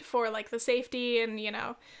worried for like the safety and, you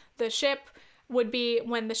know, the ship would be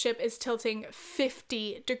when the ship is tilting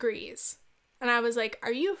 50 degrees. And I was like,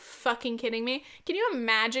 are you fucking kidding me? Can you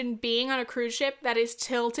imagine being on a cruise ship that is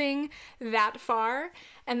tilting that far?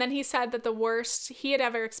 And then he said that the worst he had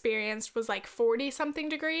ever experienced was like 40 something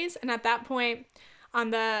degrees. And at that point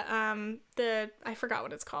on the I forgot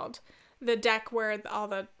what it's called, the deck where all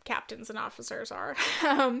the captains and officers are,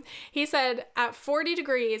 he said at 40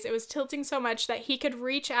 degrees, it was tilting so much that he could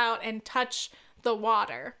reach out and touch the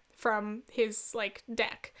water from his like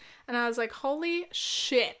deck. And I was like, holy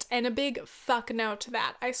shit. And a big fuck no to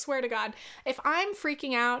that. I swear to God, if I'm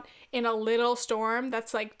freaking out in a little storm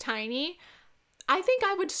that's like tiny, I think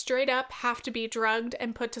I would straight up have to be drugged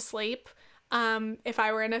and put to sleep if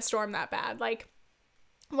I were in a storm that bad. Like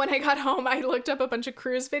when I got home, I looked up a bunch of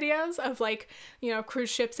cruise videos of like, you know,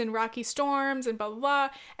 cruise ships in rocky storms and blah, blah, blah.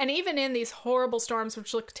 And even in these horrible storms,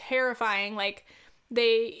 which look terrifying, like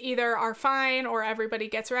they either are fine or everybody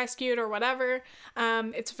gets rescued or whatever.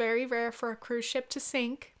 It's very rare for a cruise ship to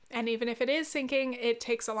sink. And even if it is sinking, it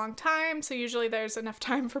takes a long time. So usually there's enough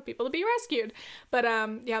time for people to be rescued. But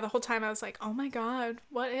yeah, the whole time I was like, oh my God,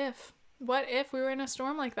 what if? What if we were in a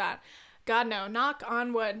storm like that? God, no. Knock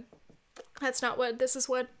on wood. That's not wood. This is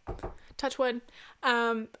wood. Touch wood.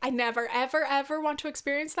 I never, ever, ever want to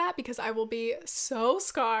experience that because I will be so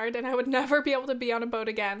scarred and I would never be able to be on a boat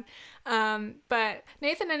again. But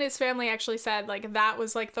Nathan and his family actually said like that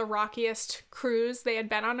was like the rockiest cruise they had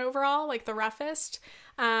been on overall, like the roughest.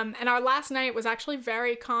 And our last night was actually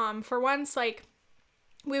very calm. For once, like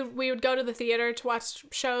we would go to the theater to watch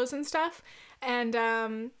shows and stuff,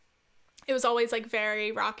 and it was always like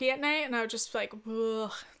very rocky at night, and I would just like,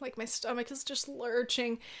 ugh, like my stomach is just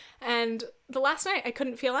lurching. And the last night I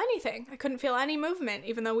couldn't feel anything. I couldn't feel any movement,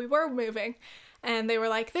 even though we were moving. And they were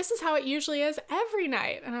like, this is how it usually is every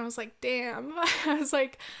night. And I was like, damn. I was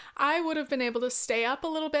like, I would have been able to stay up a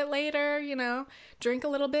little bit later, you know, drink a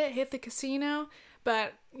little bit, hit the casino.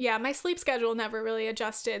 But yeah, my sleep schedule never really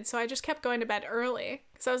adjusted, so I just kept going to bed early.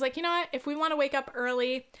 So I was like, you know what? If we want to wake up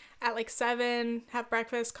early at like 7, have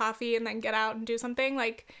breakfast, coffee, and then get out and do something,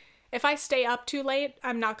 like if I stay up too late,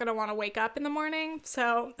 I'm not going to want to wake up in the morning.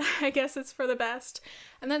 So I guess it's for the best.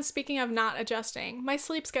 And then speaking of not adjusting, my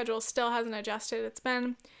sleep schedule still hasn't adjusted. It's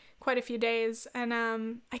been quite a few days, and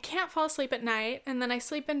I can't fall asleep at night, and then I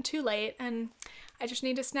sleep in too late, and I just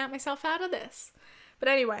need to snap myself out of this. But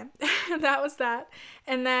anyway, that was that.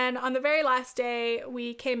 And then on the very last day,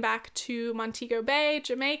 we came back to Montego Bay,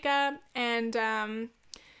 Jamaica, and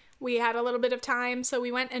we had a little bit of time, so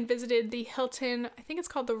we went and visited the Hilton. I think it's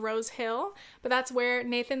called the Rose Hill, but that's where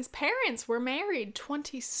Nathan's parents were married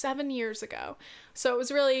 27 years ago. So it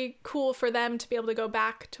was really cool for them to be able to go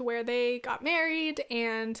back to where they got married,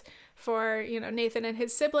 and for, you know, Nathan and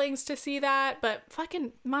his siblings to see that. But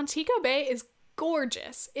fucking Montego Bay is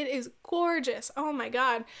gorgeous. It is gorgeous. Oh my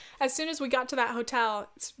God. As soon as we got to that hotel,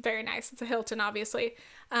 it's very nice. It's a Hilton, obviously.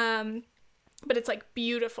 But it's like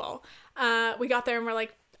beautiful. We got there and we're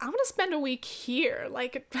like, I want to spend a week here.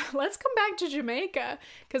 Like, let's come back to Jamaica,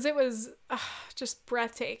 because it was just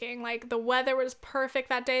breathtaking. Like, the weather was perfect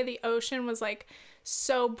that day. The ocean was like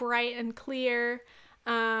so bright and clear.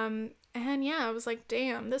 And yeah, I was like,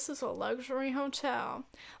 damn, this is a luxury hotel.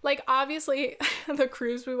 Like, obviously, the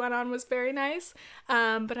cruise we went on was very nice.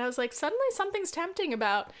 But I was like, suddenly something's tempting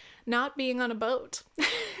about not being on a boat.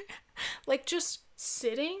 Like, just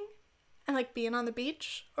sitting and like being on the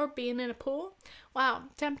beach or being in a pool. Wow,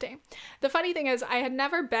 tempting. The funny thing is, I had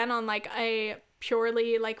never been on like a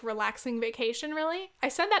purely like relaxing vacation, really. I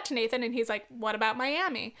said that to Nathan and he's like, what about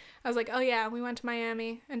Miami? I was like, oh yeah, we went to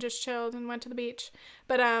Miami and just chilled and went to the beach.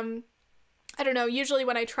 But I don't know, usually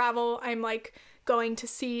when I travel, I'm like going to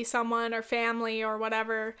see someone or family or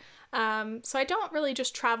whatever. So I don't really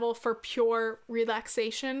just travel for pure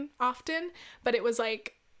relaxation often, but it was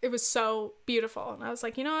so beautiful. And I was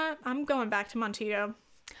like, you know what? I'm going back to Montego.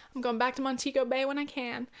 I'm going back to Montego Bay when I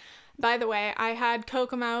can. By the way, I had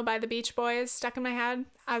Kokomo by the Beach Boys stuck in my head,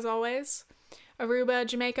 as always. Aruba,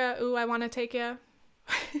 Jamaica, ooh, I want to take you.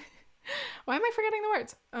 Why am I forgetting the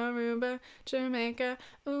words? Aruba, Jamaica,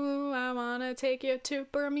 ooh, I want to take you to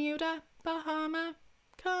Bermuda, Bahama.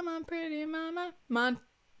 Come on, pretty mama. I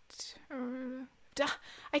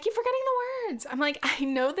keep forgetting the words. I'm like, I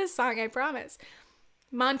know this song, I promise.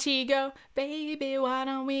 Montego, baby, why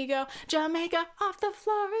don't we go Jamaica off the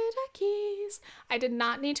Florida Keys? I did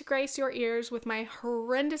not need to grace your ears with my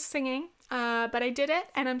horrendous singing, but I did it,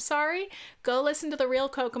 and I'm sorry. Go listen to The Real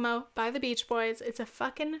Kokomo by the Beach Boys. It's a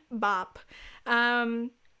fucking bop.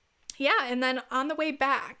 Yeah, and then on the way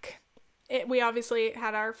back, we obviously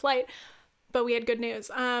had our flight, but we had good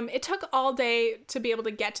news. It took all day to be able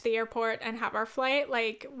to get to the airport and have our flight.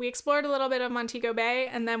 Like, we explored a little bit of Montego Bay,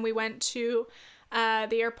 and then we went to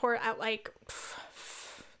the airport at like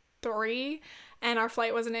 3, and our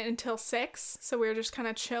flight wasn't until 6, so we were just kind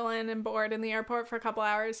of chilling and bored in the airport for a couple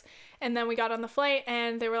hours, and then we got on the flight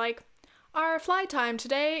and they were like, our flight time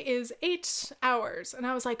today is 8 hours, and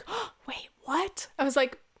I was like, oh, wait, what? I was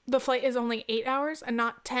like, the flight is only 8 hours and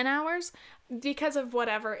not 10 hours? Because of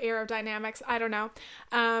whatever, aerodynamics, I don't know.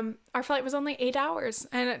 Our flight was only 8 hours,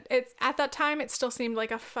 and it's at that time, it still seemed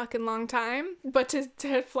like a fucking long time, but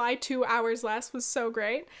to fly 2 hours less was so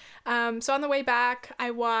great. So on the way back,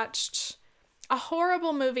 I watched a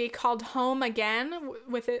horrible movie called Home Again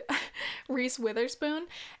with Reese Witherspoon,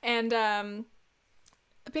 and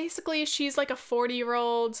basically she's like a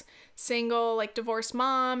 40-year-old single, like divorced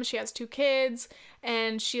mom. She has 2 kids,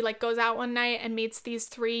 and she like goes out one night and meets these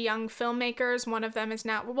 3 young filmmakers. One of them is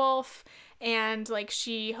Nat Wolff, and like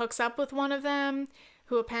she hooks up with one of them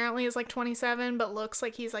who apparently is like 27 but looks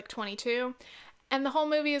like he's like 22. And the whole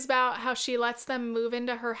movie is about how she lets them move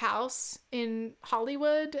into her house in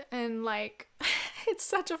Hollywood, and like it's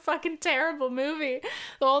such a fucking terrible movie.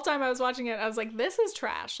 The whole time I was watching it, I was like, this is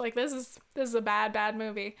trash. Like, this is a bad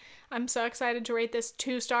movie. I'm so excited to rate this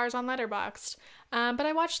 2 stars on Letterboxd. But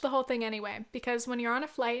I watched the whole thing anyway, because when you're on a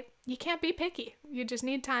flight, you can't be picky. You just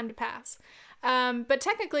need time to pass. But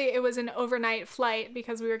technically it was an overnight flight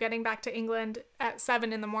because we were getting back to England at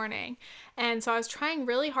 7 in the morning. And so I was trying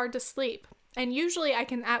really hard to sleep. And usually I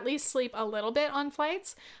can at least sleep a little bit on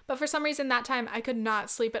flights, but for some reason that time I could not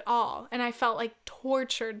sleep at all. And I felt like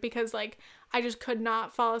tortured because like I just could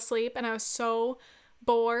not fall asleep, and I was so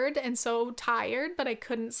bored and so tired, but I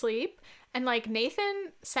couldn't sleep. And like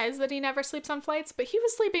Nathan says that he never sleeps on flights, but he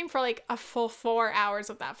was sleeping for like a full 4 hours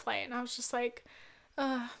of that flight. And I was just like,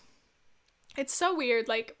 it's so weird.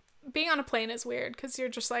 Like, being on a plane is weird because you're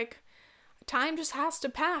just like, time just has to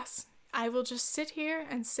pass. I will just sit here,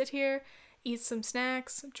 eat some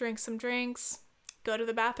snacks, drink some drinks, go to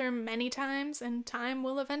the bathroom many times and time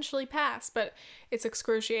will eventually pass, but it's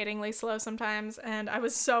excruciatingly slow sometimes, and I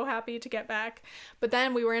was so happy to get back. But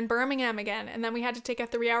then we were in Birmingham again, and then we had to take a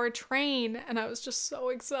 3-hour train, and I was just so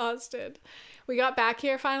exhausted. We got back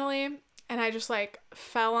here finally, and I just like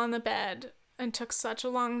fell on the bed and took such a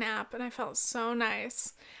long nap, and I felt so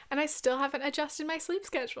nice. And I still haven't adjusted my sleep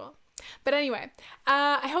schedule. But anyway,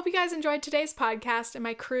 I hope you guys enjoyed today's podcast and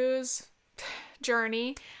my cruise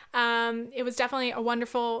journey. It was definitely a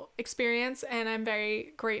wonderful experience, and I'm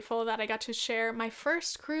very grateful that I got to share my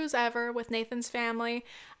first cruise ever with Nathan's family.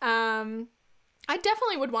 I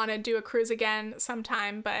definitely would want to do a cruise again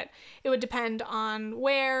sometime, but it would depend on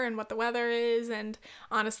where and what the weather is, and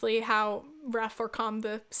honestly how rough or calm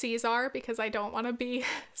the seas are, because I don't want to be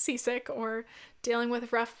seasick or dealing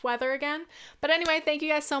with rough weather again. But anyway, thank you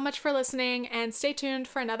guys so much for listening, and stay tuned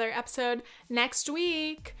for another episode next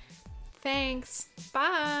week. Thanks.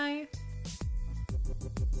 Bye.